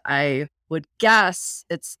like, but I would guess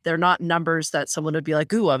they're not numbers that someone would be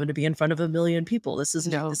like, ooh, I'm going to be in front of 1 million people. This is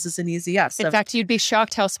an easy yes. In fact, you'd be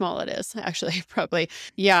shocked how small it is, actually, probably.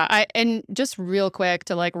 Yeah. And just real quick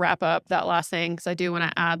to like wrap up that last thing, because I do want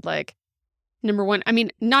to add like, number one, I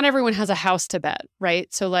mean, not everyone has a house to bet, right?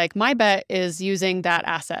 So like my bet is using that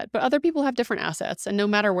asset, but other people have different assets. And no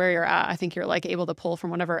matter where you're at, I think you're like able to pull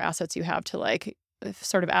from whatever assets you have to like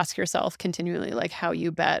sort of ask yourself continually, like how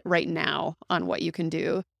you bet right now on what you can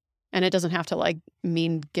do. And it doesn't have to like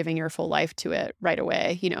mean giving your full life to it right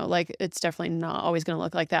away. You know, like it's definitely not always going to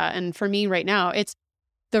look like that. And for me right now,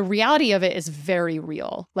 the reality of it is very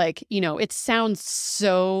real. Like, you know, it sounds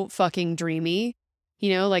so fucking dreamy,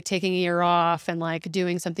 you know, like taking a year off and like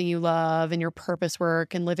doing something you love and your purpose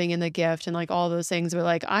work and living in the gift and like all those things. But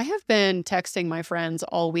like, I have been texting my friends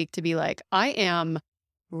all week to be like, I am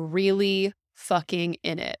really fucking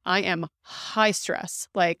in it. I am high stress.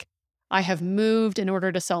 Like, I have moved in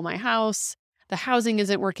order to sell my house. The housing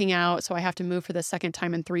isn't working out, so I have to move for the second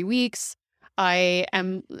time in 3 weeks. I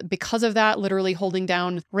am, because of that, literally holding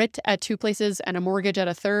down rent at 2 places and a mortgage at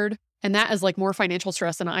a third. And that is like more financial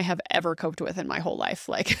stress than I have ever coped with in my whole life.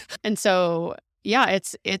 Like, and so, yeah,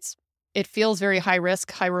 it feels very high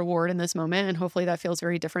risk, high reward in this moment. And hopefully that feels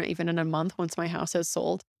very different even in a month once my house is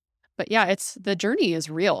sold. But yeah, the journey is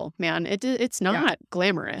real, man. It's not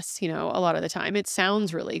glamorous, you know, a lot of the time. It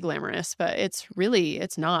sounds really glamorous, but it's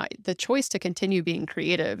not. The choice to continue being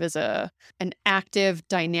creative is an active,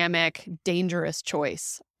 dynamic, dangerous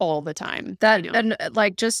choice all the time. That, you know? and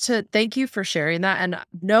like, just to thank you for sharing that. And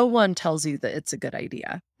no one tells you that it's a good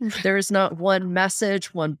idea. There is not one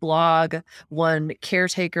message, one blog, one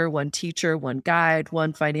caretaker, one teacher, one guide,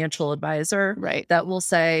 one financial advisor that will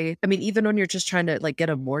say, I mean, even when you're just trying to like get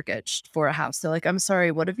a mortgage for a house, they're like, I'm sorry,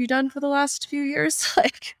 what have you done for the last few years?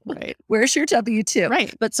 Like, where's your W-2?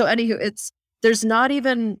 Right. But so anywho, there's not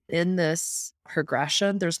even in this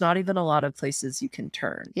progression, there's not even a lot of places you can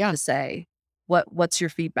turn to say, what's your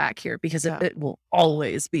feedback here? Because it will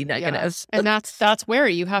always be negative. And that's where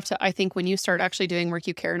you have to, I think when you start actually doing work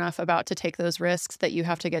you care enough about to take those risks, that you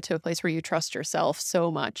have to get to a place where you trust yourself so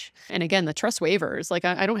much. And again, the trust waivers, like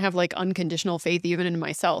I don't have like unconditional faith even in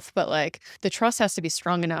myself, but like the trust has to be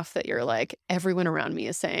strong enough that you're like, everyone around me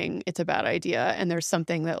is saying it's a bad idea. And there's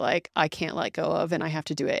something that like I can't let go of and I have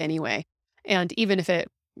to do it anyway. And even if it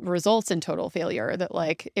results in total failure, that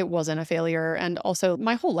like it wasn't a failure. And also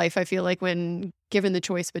my whole life, I feel like when given the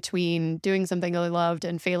choice between doing something I loved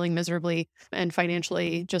and failing miserably and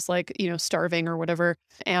financially just like, you know, starving or whatever,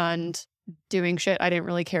 and doing shit I didn't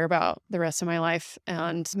really care about the rest of my life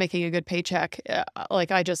and making a good paycheck,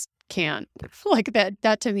 like I just can't. Like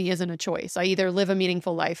that to me isn't a choice. I either live a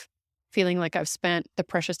meaningful life feeling like I've spent the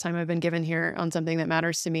precious time I've been given here on something that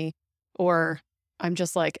matters to me, or I'm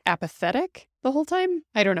just like apathetic the whole time.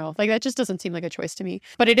 I don't know. Like that just doesn't seem like a choice to me.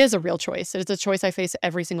 But it is a real choice. It's a choice I face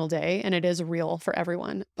every single day, and it is real for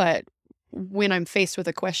everyone. But when I'm faced with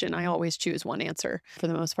a question, I always choose one answer for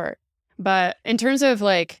the most part. But in terms of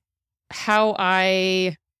like how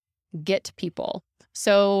I get people.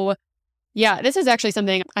 So yeah, this is actually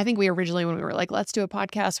something I think we originally, when we were like, let's do a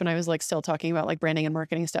podcast, when I was like still talking about like branding and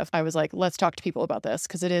marketing stuff, I was like, let's talk to people about this,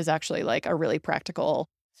 because it is actually like a really practical,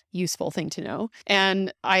 useful thing to know.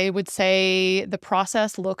 And I would say the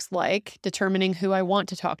process looks like determining who I want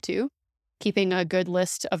to talk to, keeping a good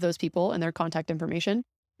list of those people and their contact information.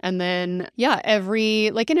 And then, yeah,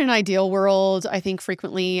 like in an ideal world, I think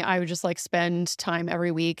frequently I would just like spend time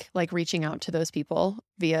every week, like reaching out to those people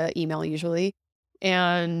via email usually.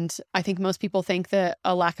 And I think most people think that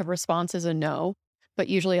a lack of response is a no, but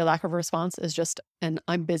usually a lack of response is just an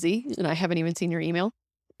I'm busy and I haven't even seen your email.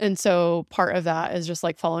 And so part of that is just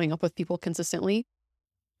like following up with people consistently.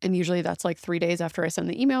 And usually that's like 3 days after I send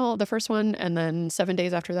the email, the first one, and then 7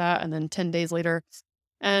 days after that, and then 10 days later.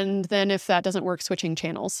 And then if that doesn't work, switching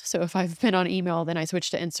channels. So if I've been on email, then I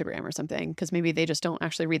switch to Instagram or something, because maybe they just don't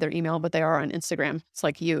actually read their email, but they are on Instagram. It's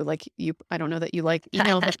like you, I don't know that you like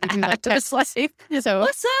email, but you do like text. So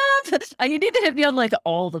What's up? You need to hit me on like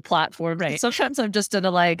all the platforms. Right. Sometimes I'm just in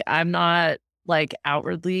a I'm not like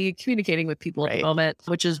outwardly communicating with people at the moment,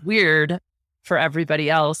 which is weird for everybody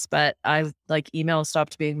else. But I email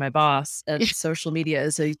stopped being my boss, and social media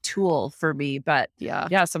is a tool for me. But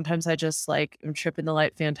yeah, sometimes I just I'm tripping the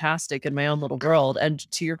light fantastic in my own little world. And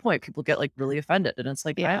to your point, people get really offended, and it's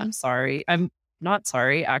I'm sorry. I'm not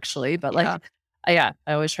sorry actually, but I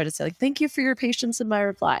always try to say thank you for your patience in my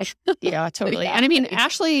reply. Yeah, totally. And I mean,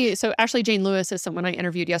 Ashley Jane Lewis is someone I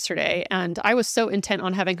interviewed yesterday, and I was so intent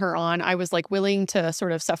on having her on. I was willing to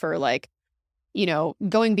sort of suffer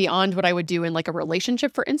going beyond what I would do in a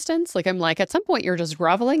relationship, for instance. I'm at some point you're just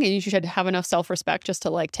groveling and you should have enough self-respect just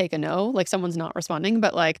to take a no, someone's not responding.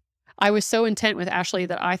 But I was so intent with Ashley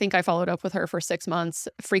that I think I followed up with her for 6 months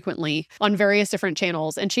frequently on various different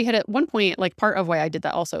channels. And she had at one point, part of why I did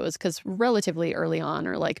that also is because relatively early on,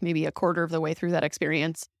 or maybe a quarter of the way through that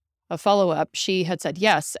experience of follow-up, she had said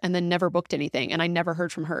yes and then never booked anything. And I never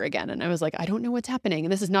heard from her again. And I was I don't know what's happening.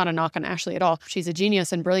 And this is not a knock on Ashley at all. She's a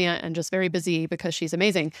genius and brilliant and just very busy because she's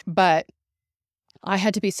amazing. But I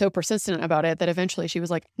had to be so persistent about it that eventually she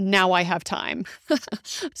was now I have time.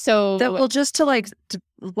 So that will just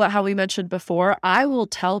how we mentioned before, I will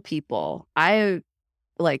tell people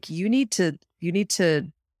you need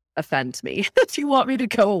to offend me if you want me to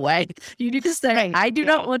go away. You need to say, I do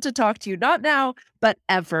not want to talk to you, not now, but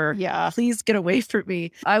ever. Yeah. Please get away from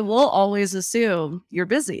me. I will always assume you're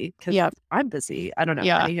busy because I'm busy. I don't know.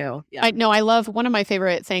 Yeah. Anywho, I love, one of my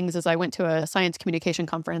favorite things is I went to a science communication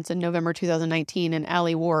conference in November 2019, and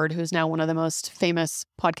Allie Ward, who's now one of the most famous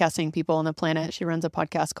podcasting people on the planet. She runs a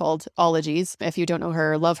podcast called Ologies. If you don't know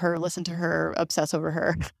her, love her, listen to her, obsess over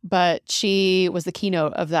her. But she was the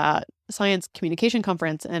keynote of that science communication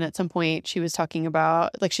conference. And at some point she was talking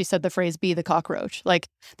about, she said the phrase, be the cockroach.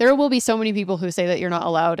 There will be so many people who say that you're not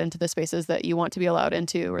allowed into the spaces that you want to be allowed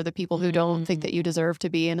into, or the people who don't think that you deserve to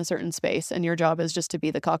be in a certain space. And your job is just to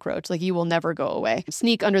be the cockroach. You will never go away.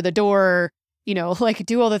 Sneak under the door,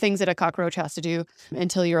 do all the things that a cockroach has to do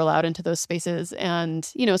until you're allowed into those spaces. And,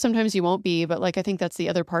 sometimes you won't be, but I think that's the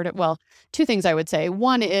other part of, two things I would say.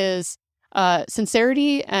 One is,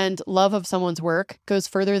 sincerity and love of someone's work goes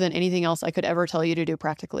further than anything else I could ever tell you to do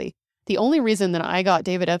practically. The only reason that I got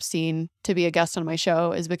David Epstein to be a guest on my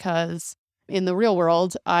show is because in the real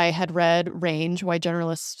world, I had read Range, Why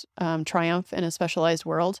Generalists Triumph in a Specialized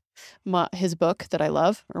World, his book that I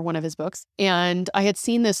love, or one of his books. And I had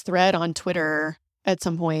seen this thread on Twitter at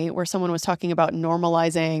some point where someone was talking about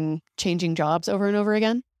normalizing changing jobs over and over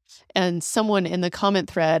again. And someone in the comment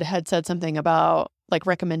thread had said something about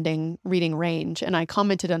recommending reading Range. And I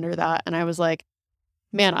commented under that. And I was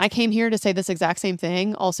man, I came here to say this exact same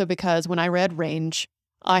thing. Also because when I read Range,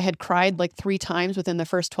 I had cried 3 times within the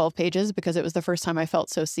first 12 pages because it was the first time I felt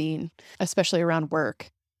so seen, especially around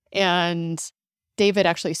work. And David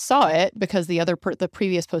actually saw it because the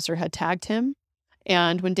previous poster had tagged him.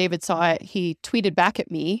 And when David saw it, he tweeted back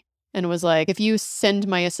at me and was if you send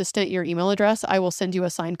my assistant your email address, I will send you a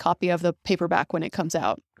signed copy of the paperback when it comes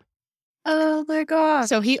out. Oh my God.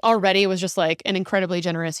 So he already was just an incredibly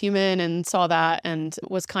generous human and saw that and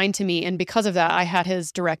was kind to me. And because of that, I had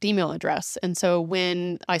his direct email address. And so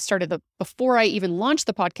when I started before I even launched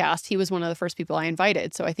the podcast, he was one of the first people I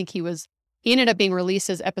invited. So I think he ended up being released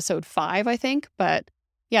as episode 5, I think. But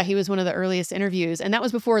yeah, he was one of the earliest interviews. And that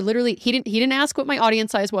was before literally, he didn't ask what my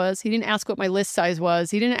audience size was. He didn't ask what my list size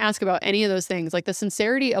was. He didn't ask about any of those things. The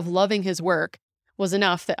sincerity of loving his work was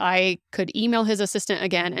enough that I could email his assistant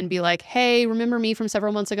again and be hey, remember me from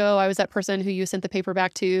several months ago? I was that person who you sent the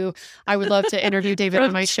paperback to. I would love to interview David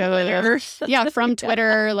on my show. Yeah, from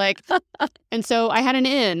Twitter. And so I had an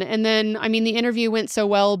in. And then, the interview went so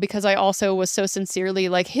well because I also was so sincerely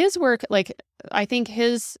his work, I think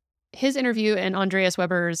his interview and Andreas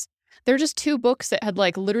Weber's, they're just 2 books that had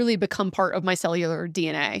literally become part of my cellular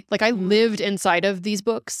DNA. I lived inside of these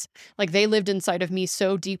books. They lived inside of me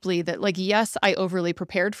so deeply that yes, I overly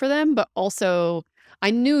prepared for them, but also I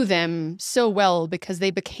knew them so well because they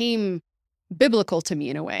became biblical to me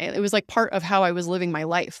in a way. It was part of how I was living my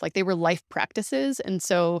life. They were life practices. And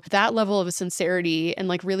so that level of sincerity and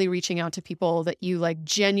really reaching out to people that you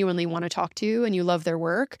genuinely want to talk to and you love their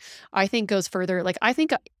work, I think goes further. I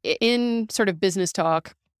think in sort of business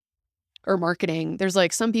talk or marketing, there's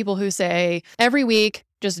some people who say every week,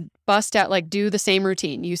 just bust out, do the same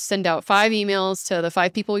routine. You send out 5 emails to the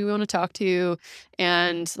 5 people you want to talk to,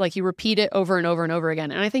 and you repeat it over and over and over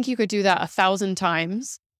again. And I think you could do that 1,000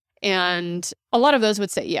 times And a lot of those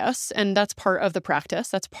would say yes. And that's part of the practice.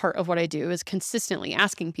 That's part of what I do, is consistently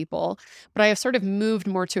asking people. But I have sort of moved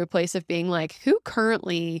more to a place of being like, who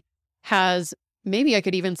currently has, maybe I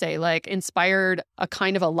could even say, like, inspired a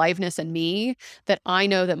kind of aliveness in me that I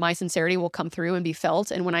know that my sincerity will come through and be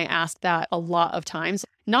felt. And when I ask that a lot of times,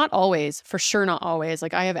 not always, for sure not always.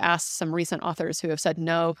 Like, I have asked some recent authors who have said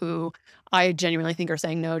no, who I genuinely think are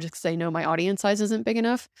saying no just because they know my audience size isn't big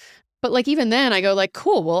enough. But like, even then I go like,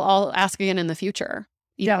 cool, well, I'll ask again in the future.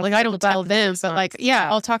 Yeah. Like, I don't tell them, but like, yeah,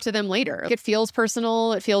 I'll talk to them later. It feels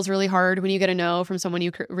personal. It feels really hard when you get a no from someone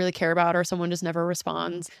you really care about, or someone just never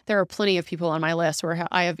responds. There are plenty of people on my list where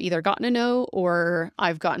I have either gotten a no or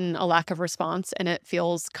I've gotten a lack of response, and it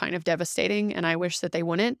feels kind of devastating. And I wish that they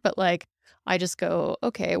wouldn't, but like, I just go,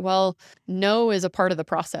 okay, well, no is a part of the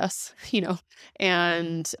process,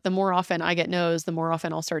 and the more often I get no's, the more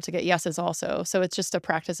often I'll start to get yeses also. So it's just a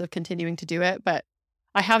practice of continuing to do it. But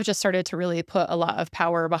I have just started to really put a lot of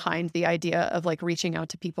power behind the idea of like reaching out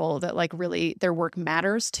to people that like really their work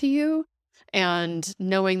matters to you, and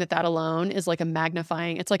knowing that that alone is like a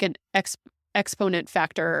magnifying, it's like an exponent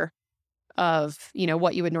factor of,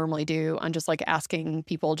 what you would normally do on just like asking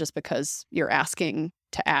people just because you're asking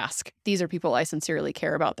to ask. These are people I sincerely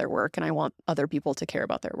care about their work, and I want other people to care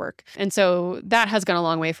about their work. And so that has gone a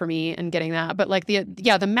long way for me in getting that. But like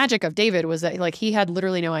the magic of David was that like he had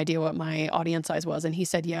literally no idea what my audience size was. And he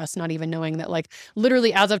said yes, not even knowing that like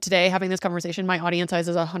literally as of today, having this conversation, my audience size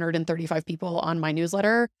is 135 people on my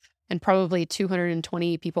newsletter. And probably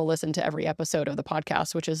 220 people listen to every episode of the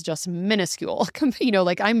podcast, which is just minuscule.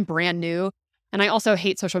 Like, I'm brand new. And I also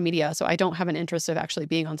hate social media. So I don't have an interest of actually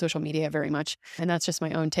being on social media very much. And that's just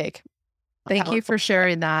my own take. Thank you for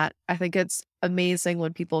sharing that. I think it's amazing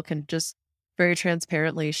when people can just very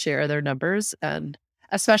transparently share their numbers, and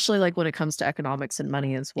especially like when it comes to economics and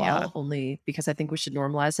money as well, Yeah. only because I think we should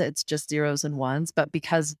normalize it. It's just zeros and ones, but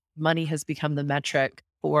because money has become the metric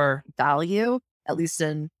for value, at least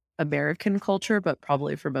in American culture, but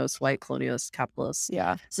probably for most white colonialist capitalist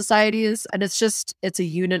societies. And it's a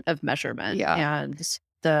unit of measurement. Yeah. And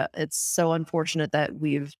it's so unfortunate that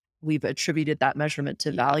we've attributed that measurement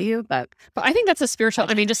to value, but I think that's a spiritual,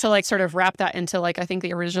 just to like sort of wrap that into like, I think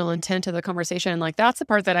the original intent of the conversation, like that's the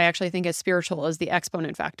part that I actually think is spiritual, is the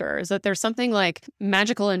exponent factor, is that there's something like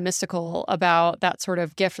magical and mystical about that sort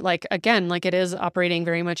of gift. Like, again, like it is operating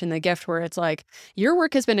very much in the gift where it's like, your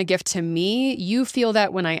work has been a gift to me. You feel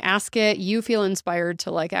that when I ask it, you feel inspired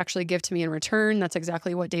to like actually give to me in return. That's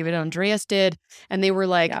exactly what David and Andreas did. And they were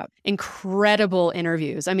like incredible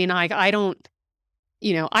interviews. I don't,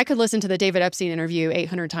 I could listen to the David Epstein interview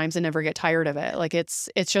 800 times and never get tired of it. Like it's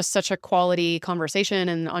just such a quality conversation.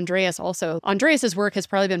 And Andreas's work has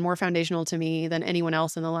probably been more foundational to me than anyone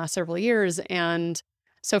else in the last several years. And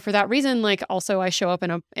so for that reason, like also I show up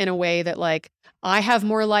in a way that like I have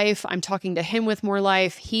more life. I'm talking to him with more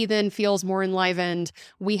life. He then feels more enlivened.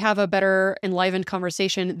 We have a better enlivened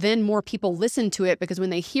conversation. Then more people listen to it because when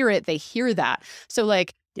they hear it, they hear that. So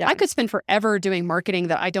like, I could spend forever doing marketing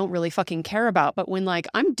that I don't really fucking care about. But when like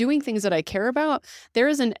I'm doing things that I care about, there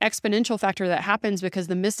is an exponential factor that happens because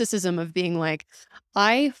the mysticism of being like,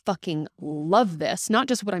 I fucking love this, not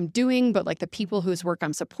just what I'm doing, but like the people whose work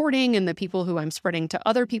I'm supporting and the people who I'm spreading to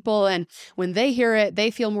other people. And when they hear it, they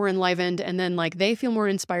feel more enlivened, and then like they feel more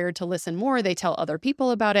inspired to listen more. They tell other people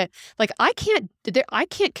about it. Like I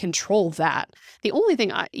can't control that. The only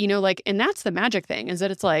thing and that's the magic thing, is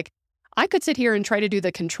that it's like, I could sit here and try to do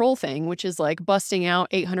the control thing, which is like busting out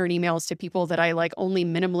 800 emails to people that I like only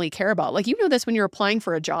minimally care about. Like, this when you're applying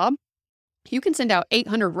for a job, you can send out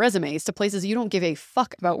 800 resumes to places you don't give a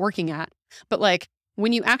fuck about working at. But like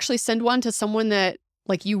when you actually send one to someone that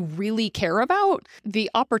like you really care about, the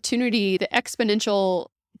opportunity, the exponential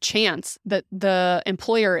chance that the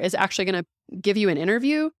employer is actually going to give you an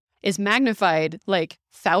interview is magnified like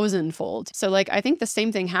thousandfold. So like, I think the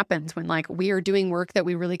same thing happens when like we are doing work that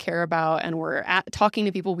we really care about, and we're talking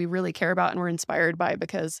to people we really care about and we're inspired by,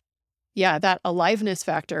 because that aliveness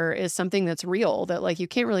factor is something that's real, that like you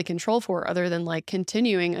can't really control for, other than like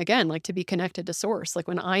continuing again, like to be connected to source. Like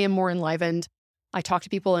when I am more enlivened, I talk to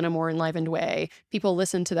people in a more enlivened way. People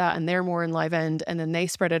listen to that and they're more enlivened, and then they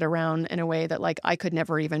spread it around in a way that like I could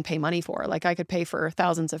never even pay money for. Like I could pay for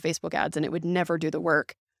thousands of Facebook ads and it would never do the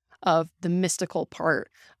work of the mystical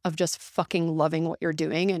part of just fucking loving what you're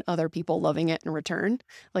doing and other people loving it in return.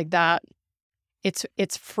 Like that,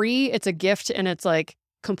 it's free, it's a gift, and it's like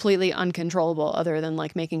completely uncontrollable, other than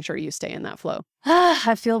like making sure you stay in that flow.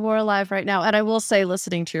 I feel more alive right now. And I will say,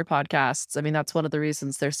 listening to your podcasts, that's one of the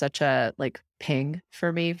reasons there's such a like ping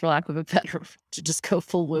for me, for lack of a better, to just go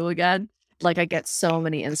full woo again, like I get so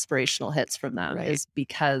many inspirational hits from them is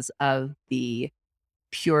because of the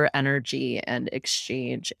pure energy and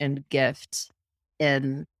exchange and gift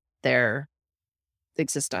in their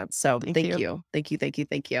existence. So thank you.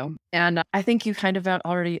 And I think you kind of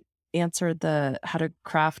already answered the how to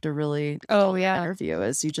craft a really interview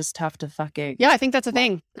is you just have to fucking I think that's a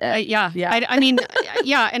thing. I mean,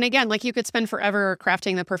 and again, like you could spend forever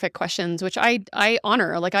crafting the perfect questions, which I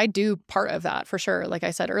honor. Like I do part of that for sure. Like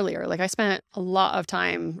I said earlier, like I spent a lot of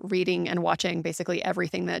time reading and watching basically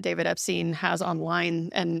everything that David Epstein has online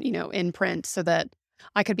and in print so that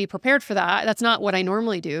I could be prepared for that. That's not what I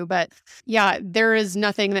normally do, but there is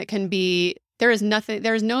no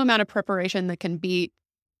amount of preparation that can beat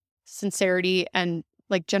sincerity and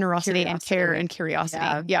like generosity and care and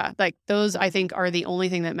curiosity. Like those I think are the only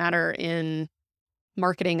thing that matter in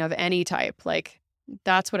marketing of any type. Like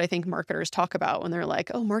that's what I think marketers talk about when they're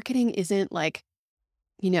like, oh, marketing isn't like,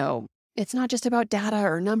 it's not just about data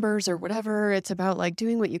or numbers or whatever. It's about like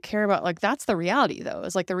doing what you care about. Like that's the reality though.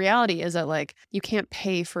 Is like the reality is that like you can't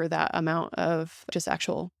pay for that amount of just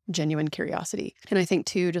actual genuine curiosity. And I think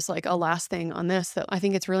too, just like a last thing on this, that I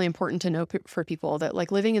think it's really important to know for people that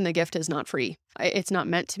like living in the gift is not free. It's not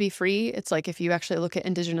meant to be free. It's like if you actually look at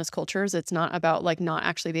indigenous cultures, it's not about like not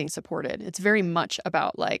actually being supported. It's very much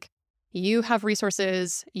about like you have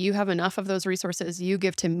resources, you have enough of those resources, you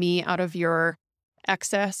give to me out of your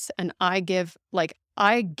excess, and I give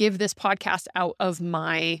this podcast out of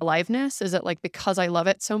my aliveness. Is it like because I love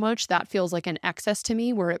it so much that feels like an excess to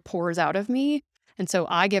me where it pours out of me, and so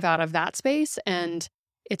I give out of that space. And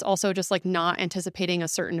it's also just like not anticipating a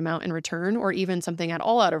certain amount in return or even something at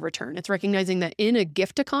all out of return. It's recognizing that in a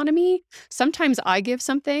gift economy, sometimes I give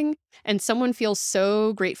something and someone feels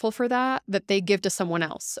so grateful for that they give to someone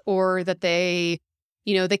else, or that they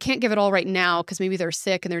can't give it all right now because maybe they're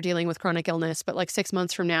sick and they're dealing with chronic illness, but like 6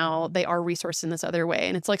 months from now, they are resourced in this other way.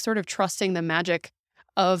 And it's like sort of trusting the magic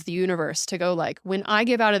of the universe to go like, when I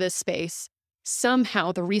give out of this space,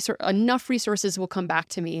 somehow enough resources will come back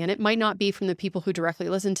to me. And it might not be from the people who directly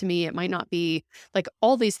listen to me. It might not be like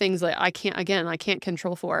all these things that I can't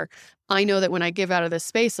control for. I know that when I give out of this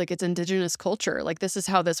space, like it's indigenous culture, like this is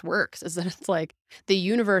how this works, is that it's like the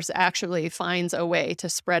universe actually finds a way to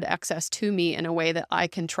spread excess to me in a way that I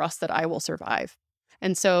can trust that I will survive.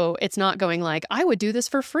 And so it's not going like, I would do this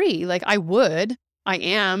for free. Like I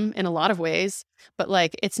am in a lot of ways, but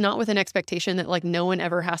like, it's not with an expectation that like no one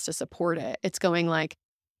ever has to support it. It's going like,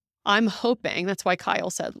 I'm hoping, that's why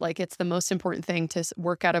Kyle said, like, it's the most important thing to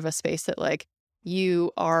work out of a space that like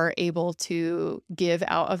you are able to give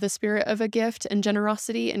out of the spirit of a gift and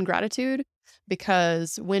generosity and gratitude.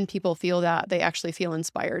 Because when people feel that, they actually feel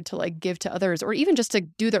inspired to like give to others or even just to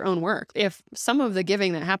do their own work. If some of the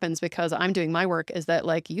giving that happens because I'm doing my work is that,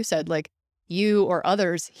 like you said, like you or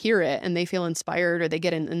others hear it and they feel inspired or they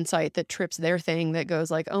get an insight that trips their thing that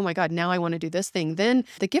goes like, oh my God, now I want to do this thing. Then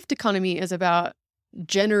the gift economy is about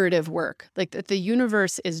generative work. Like the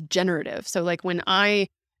universe is generative. So like when I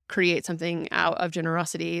create something out of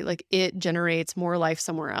generosity, like it generates more life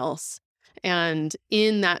somewhere else. And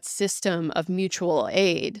in that system of mutual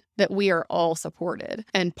aid that we are all supported.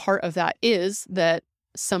 And part of that is that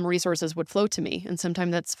some resources would flow to me. And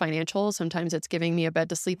sometimes that's financial. Sometimes it's giving me a bed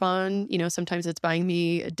to sleep on. Sometimes it's buying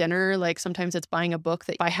me a dinner. Like sometimes it's buying a book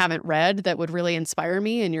that I haven't read that would really inspire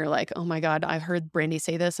me. And you're like, oh my God, I've heard Brandi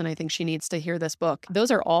say this and I think she needs to hear this book.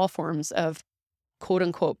 Those are all forms of quote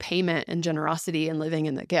unquote payment and generosity and living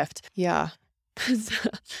in the gift. Yeah.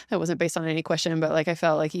 That wasn't based on any question, but like I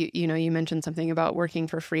felt like you mentioned something about working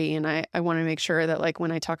for free. And I want to make sure that like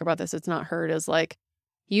when I talk about this, it's not heard as like,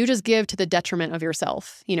 you just give to the detriment of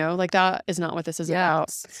yourself, like that is not what this is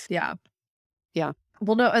about. Yeah. Yeah.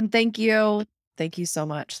 Well, no, and thank you. Thank you so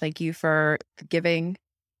much. Thank you for giving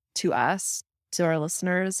to us, to our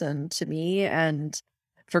listeners, and to me, and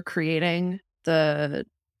for creating the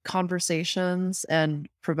conversations and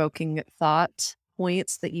provoking thought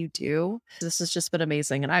points that you do. This has just been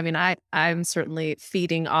amazing. And I mean, I'm certainly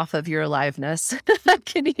feeding off of your aliveness. I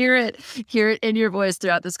can hear it in your voice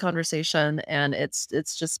throughout this conversation. And it's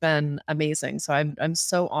just been amazing. So I'm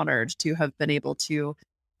so honored to have been able to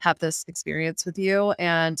have this experience with you,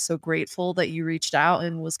 and so grateful that you reached out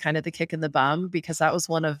and was kind of the kick in the bum, because that was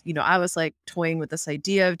one of, I was like toying with this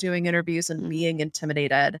idea of doing interviews and being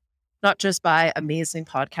intimidated, not just by amazing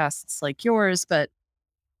podcasts like yours, but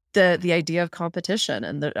the idea of competition.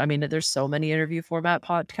 And there's so many interview format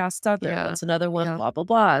podcasts out there. That's another one, blah, blah,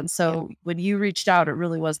 blah. And so when you reached out, it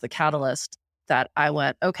really was the catalyst that I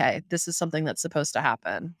went, okay, this is something that's supposed to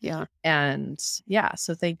happen. Yeah. And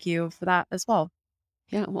so thank you for that as well.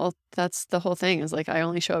 Yeah, well, that's the whole thing is like I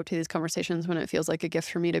only show up to these conversations when it feels like a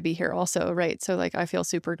gift for me to be here also, right? So like I feel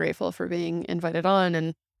super grateful for being invited on,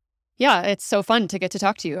 and yeah, it's so fun to get to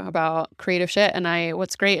talk to you about creative shit. And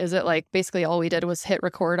what's great is that like basically all we did was hit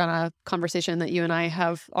record on a conversation that you and I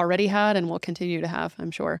have already had and will continue to have,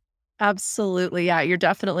 I'm sure. Absolutely. Yeah, you're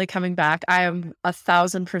definitely coming back. I am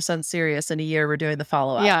 1,000% serious. In a year, we're doing the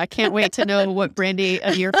follow-up. Yeah, I can't wait to know what Brandi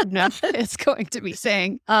a year from now is going to be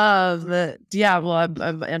saying. Yeah, well,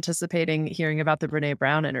 I'm anticipating hearing about the Brene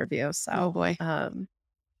Brown interview. Oh So, boy.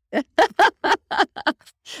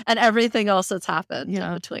 and everything else that's happened in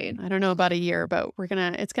Yeah. between. I don't know about a year, but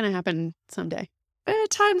it's gonna happen someday.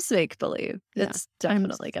 Time's make believe. Yeah. It's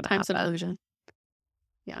definitely going to Time's an happen. illusion.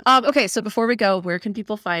 Yeah. Okay, so before we go, where can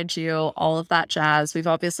people find you? All of that jazz. We've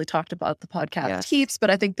obviously talked about the podcast Yes. keeps,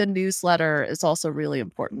 but I think the newsletter is also really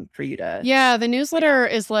important for you to. Yeah, the newsletter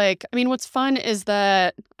is like, I mean, what's fun is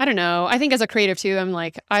that, I don't know, I think as a creative too, I'm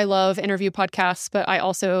like, I love interview podcasts, but I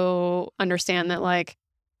also understand that like,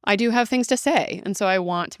 I do have things to say. And so I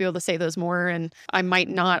want to be able to say those more. And I might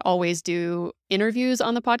not always do interviews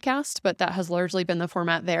on the podcast, but that has largely been the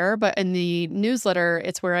format there. But in the newsletter,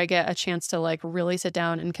 it's where I get a chance to like really sit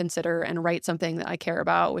down and consider and write something that I care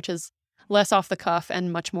about, which is less off the cuff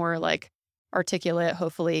and much more like articulate,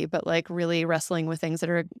 hopefully, but like really wrestling with things that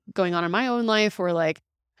are going on in my own life or like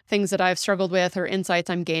things that I've struggled with or insights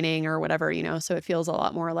I'm gaining or whatever, you know. So it feels a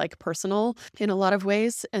lot more like personal in a lot of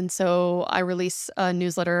ways. And so I release a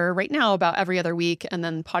newsletter right now about every other week and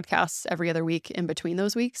then podcasts every other week in between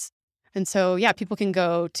those weeks. And so, yeah, people can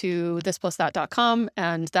go to thisplusThat.com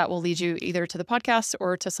and that will lead you either to the podcast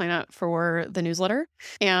or to sign up for the newsletter.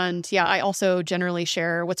 And yeah, I also generally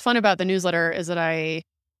share what's fun about the newsletter is that I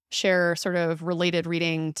share sort of related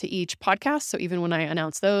reading to each podcast. So even when I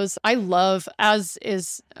announce those, I love, as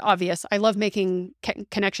is obvious, I love making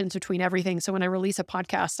connections between everything. So when I release a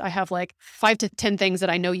podcast, I have like 5 to 10 things that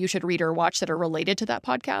I know you should read or watch that are related to that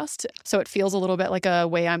podcast. So it feels a little bit like a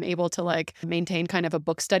way I'm able to like maintain kind of a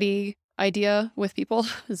book study idea with people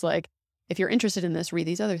is like, if you're interested in this, read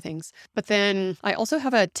these other things. But then I also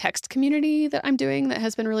have a text community that I'm doing that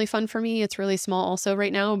has been really fun for me. It's really small also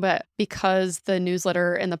right now, but because the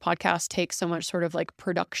newsletter and the podcast take so much sort of like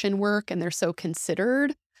production work and they're so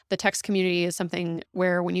considered, the text community is something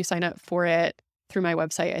where when you sign up for it through my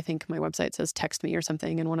website, I think my website says text me or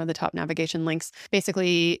something in one of the top navigation links.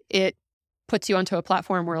 Basically, it puts you onto a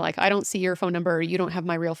platform where like I don't see your phone number, you don't have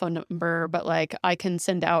my real phone number, but like I can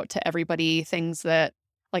send out to everybody things that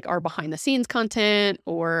like our behind the scenes content,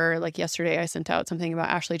 or like yesterday I sent out something about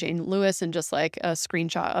Ashley Jane Lewis and just like a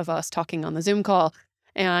screenshot of us talking on the Zoom call.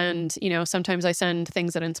 And, you know, sometimes I send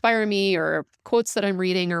things that inspire me or quotes that I'm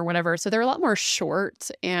reading or whatever. So they're a lot more short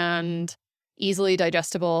and easily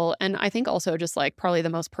digestible. And I think also just like probably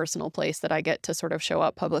the most personal place that I get to sort of show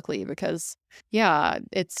up publicly because, yeah,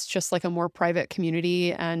 it's just like a more private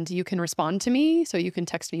community and you can respond to me. So you can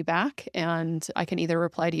text me back and I can either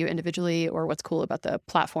reply to you individually or what's cool about the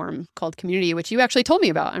platform called Community, which you actually told me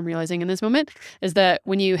about, I'm realizing in this moment, is that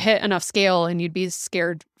when you hit enough scale and you'd be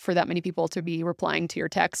scared for that many people to be replying to your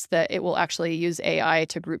text, that it will actually use AI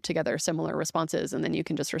to group together similar responses. And then you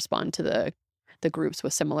can just respond to the groups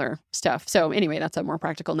with similar stuff. So anyway, that's a more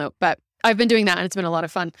practical note, but I've been doing that and it's been a lot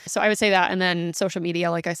of fun. So I would say that. And then social media,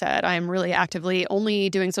 like I said, I'm really actively only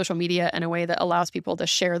doing social media in a way that allows people to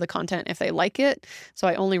share the content if they like it. So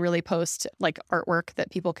I only really post like artwork that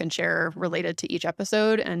people can share related to each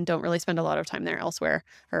episode and don't really spend a lot of time there elsewhere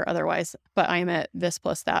or otherwise. But I am at This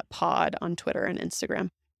Plus That Pod on Twitter and Instagram.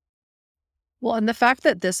 Well, and the fact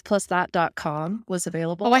that thisplusThat.com was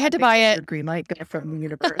available. Oh, I had to buy it. Green light go from the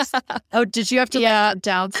universe. Oh, did you have to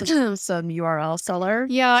down some URL seller?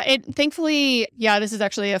 Yeah, it thankfully, yeah, this is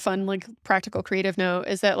actually a fun, like practical creative note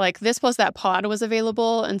is that like This Plus That Pod was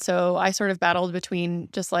available. And so I sort of battled between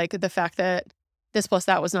just like the fact that This Plus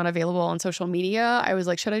That was not available on social media. I was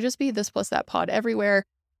like, should I just be This Plus That Pod everywhere?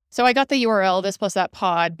 So I got the URL This Plus That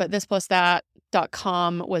Pod, but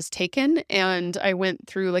thisplusThat.com was taken and I went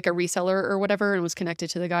through like a reseller or whatever and was connected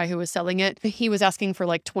to the guy who was selling it. He was asking for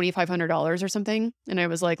like $2,500 or something. And I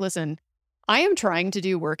was like, listen, I am trying to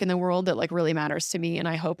do work in the world that like really matters to me and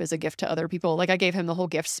I hope is a gift to other people. Like I gave him the whole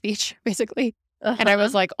gift speech basically. And I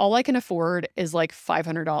was like, all I can afford is like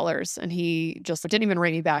 $500. And he just didn't even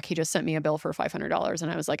write me back. He just sent me a bill for $500.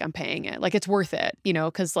 And I was like, I'm paying it. Like, it's worth it, you know,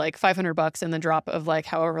 because like $500 in the drop of like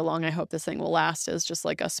however long I hope this thing will last is just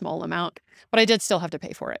like a small amount. But I did still have to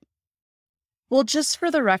pay for it. Well, just for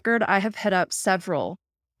the record, I have hit up several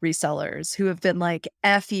resellers who have been like,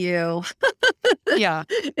 F you. Yeah.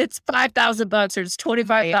 It's $5,000 or it's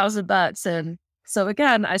 $25,000. And So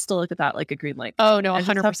again, I still look at that like a green light. Oh, no, I just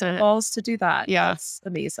have the 100%. balls to do that. Yeah. That's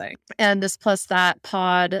amazing. And this plus that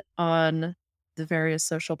pod on the various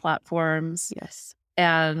social platforms. Yes.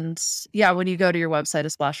 And yeah, when you go to your website, a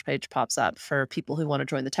splash page pops up for people who want to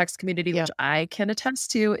join the text community, Yeah. which I can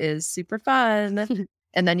attest to is super fun.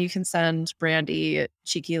 And then you can send Brandi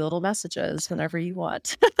cheeky little messages whenever you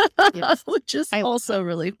want, Yes. which is also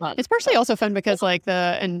really fun. It's partially also fun because like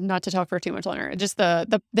and not to talk for too much longer, just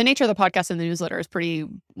the nature of the podcast and the newsletter is pretty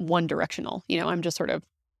one directional. You know, I'm just sort of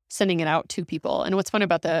sending it out to people. And what's fun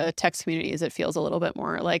about the text community is it feels a little bit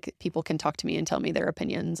more like people can talk to me and tell me their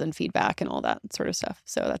opinions and feedback and all that sort of stuff.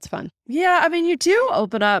 So that's fun. Yeah, I mean, you do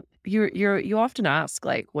open up. You often ask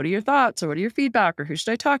like, "What are your thoughts?" or "What are your feedback?" or "Who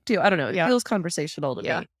should I talk to?" I don't know. It feels conversational to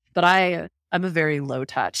me. But I'm a very low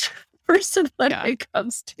touch person when it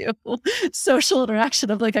comes to social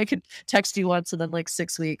interaction. I'm like, I could text you once and then like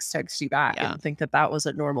 6 weeks text you back and think that was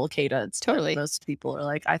a normal cadence. Totally. But most people are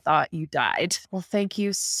like, I thought you died. Well, thank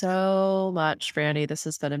you so much, Brandi. This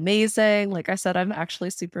has been amazing. Like I said, I'm actually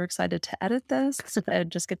super excited to edit this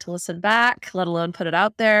and just get to listen back, let alone put it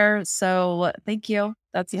out there. So thank you.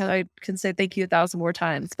 I can say thank you 1,000 more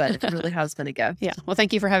times, but it really has been a gift. Yeah. Well,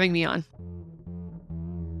 thank you for having me on.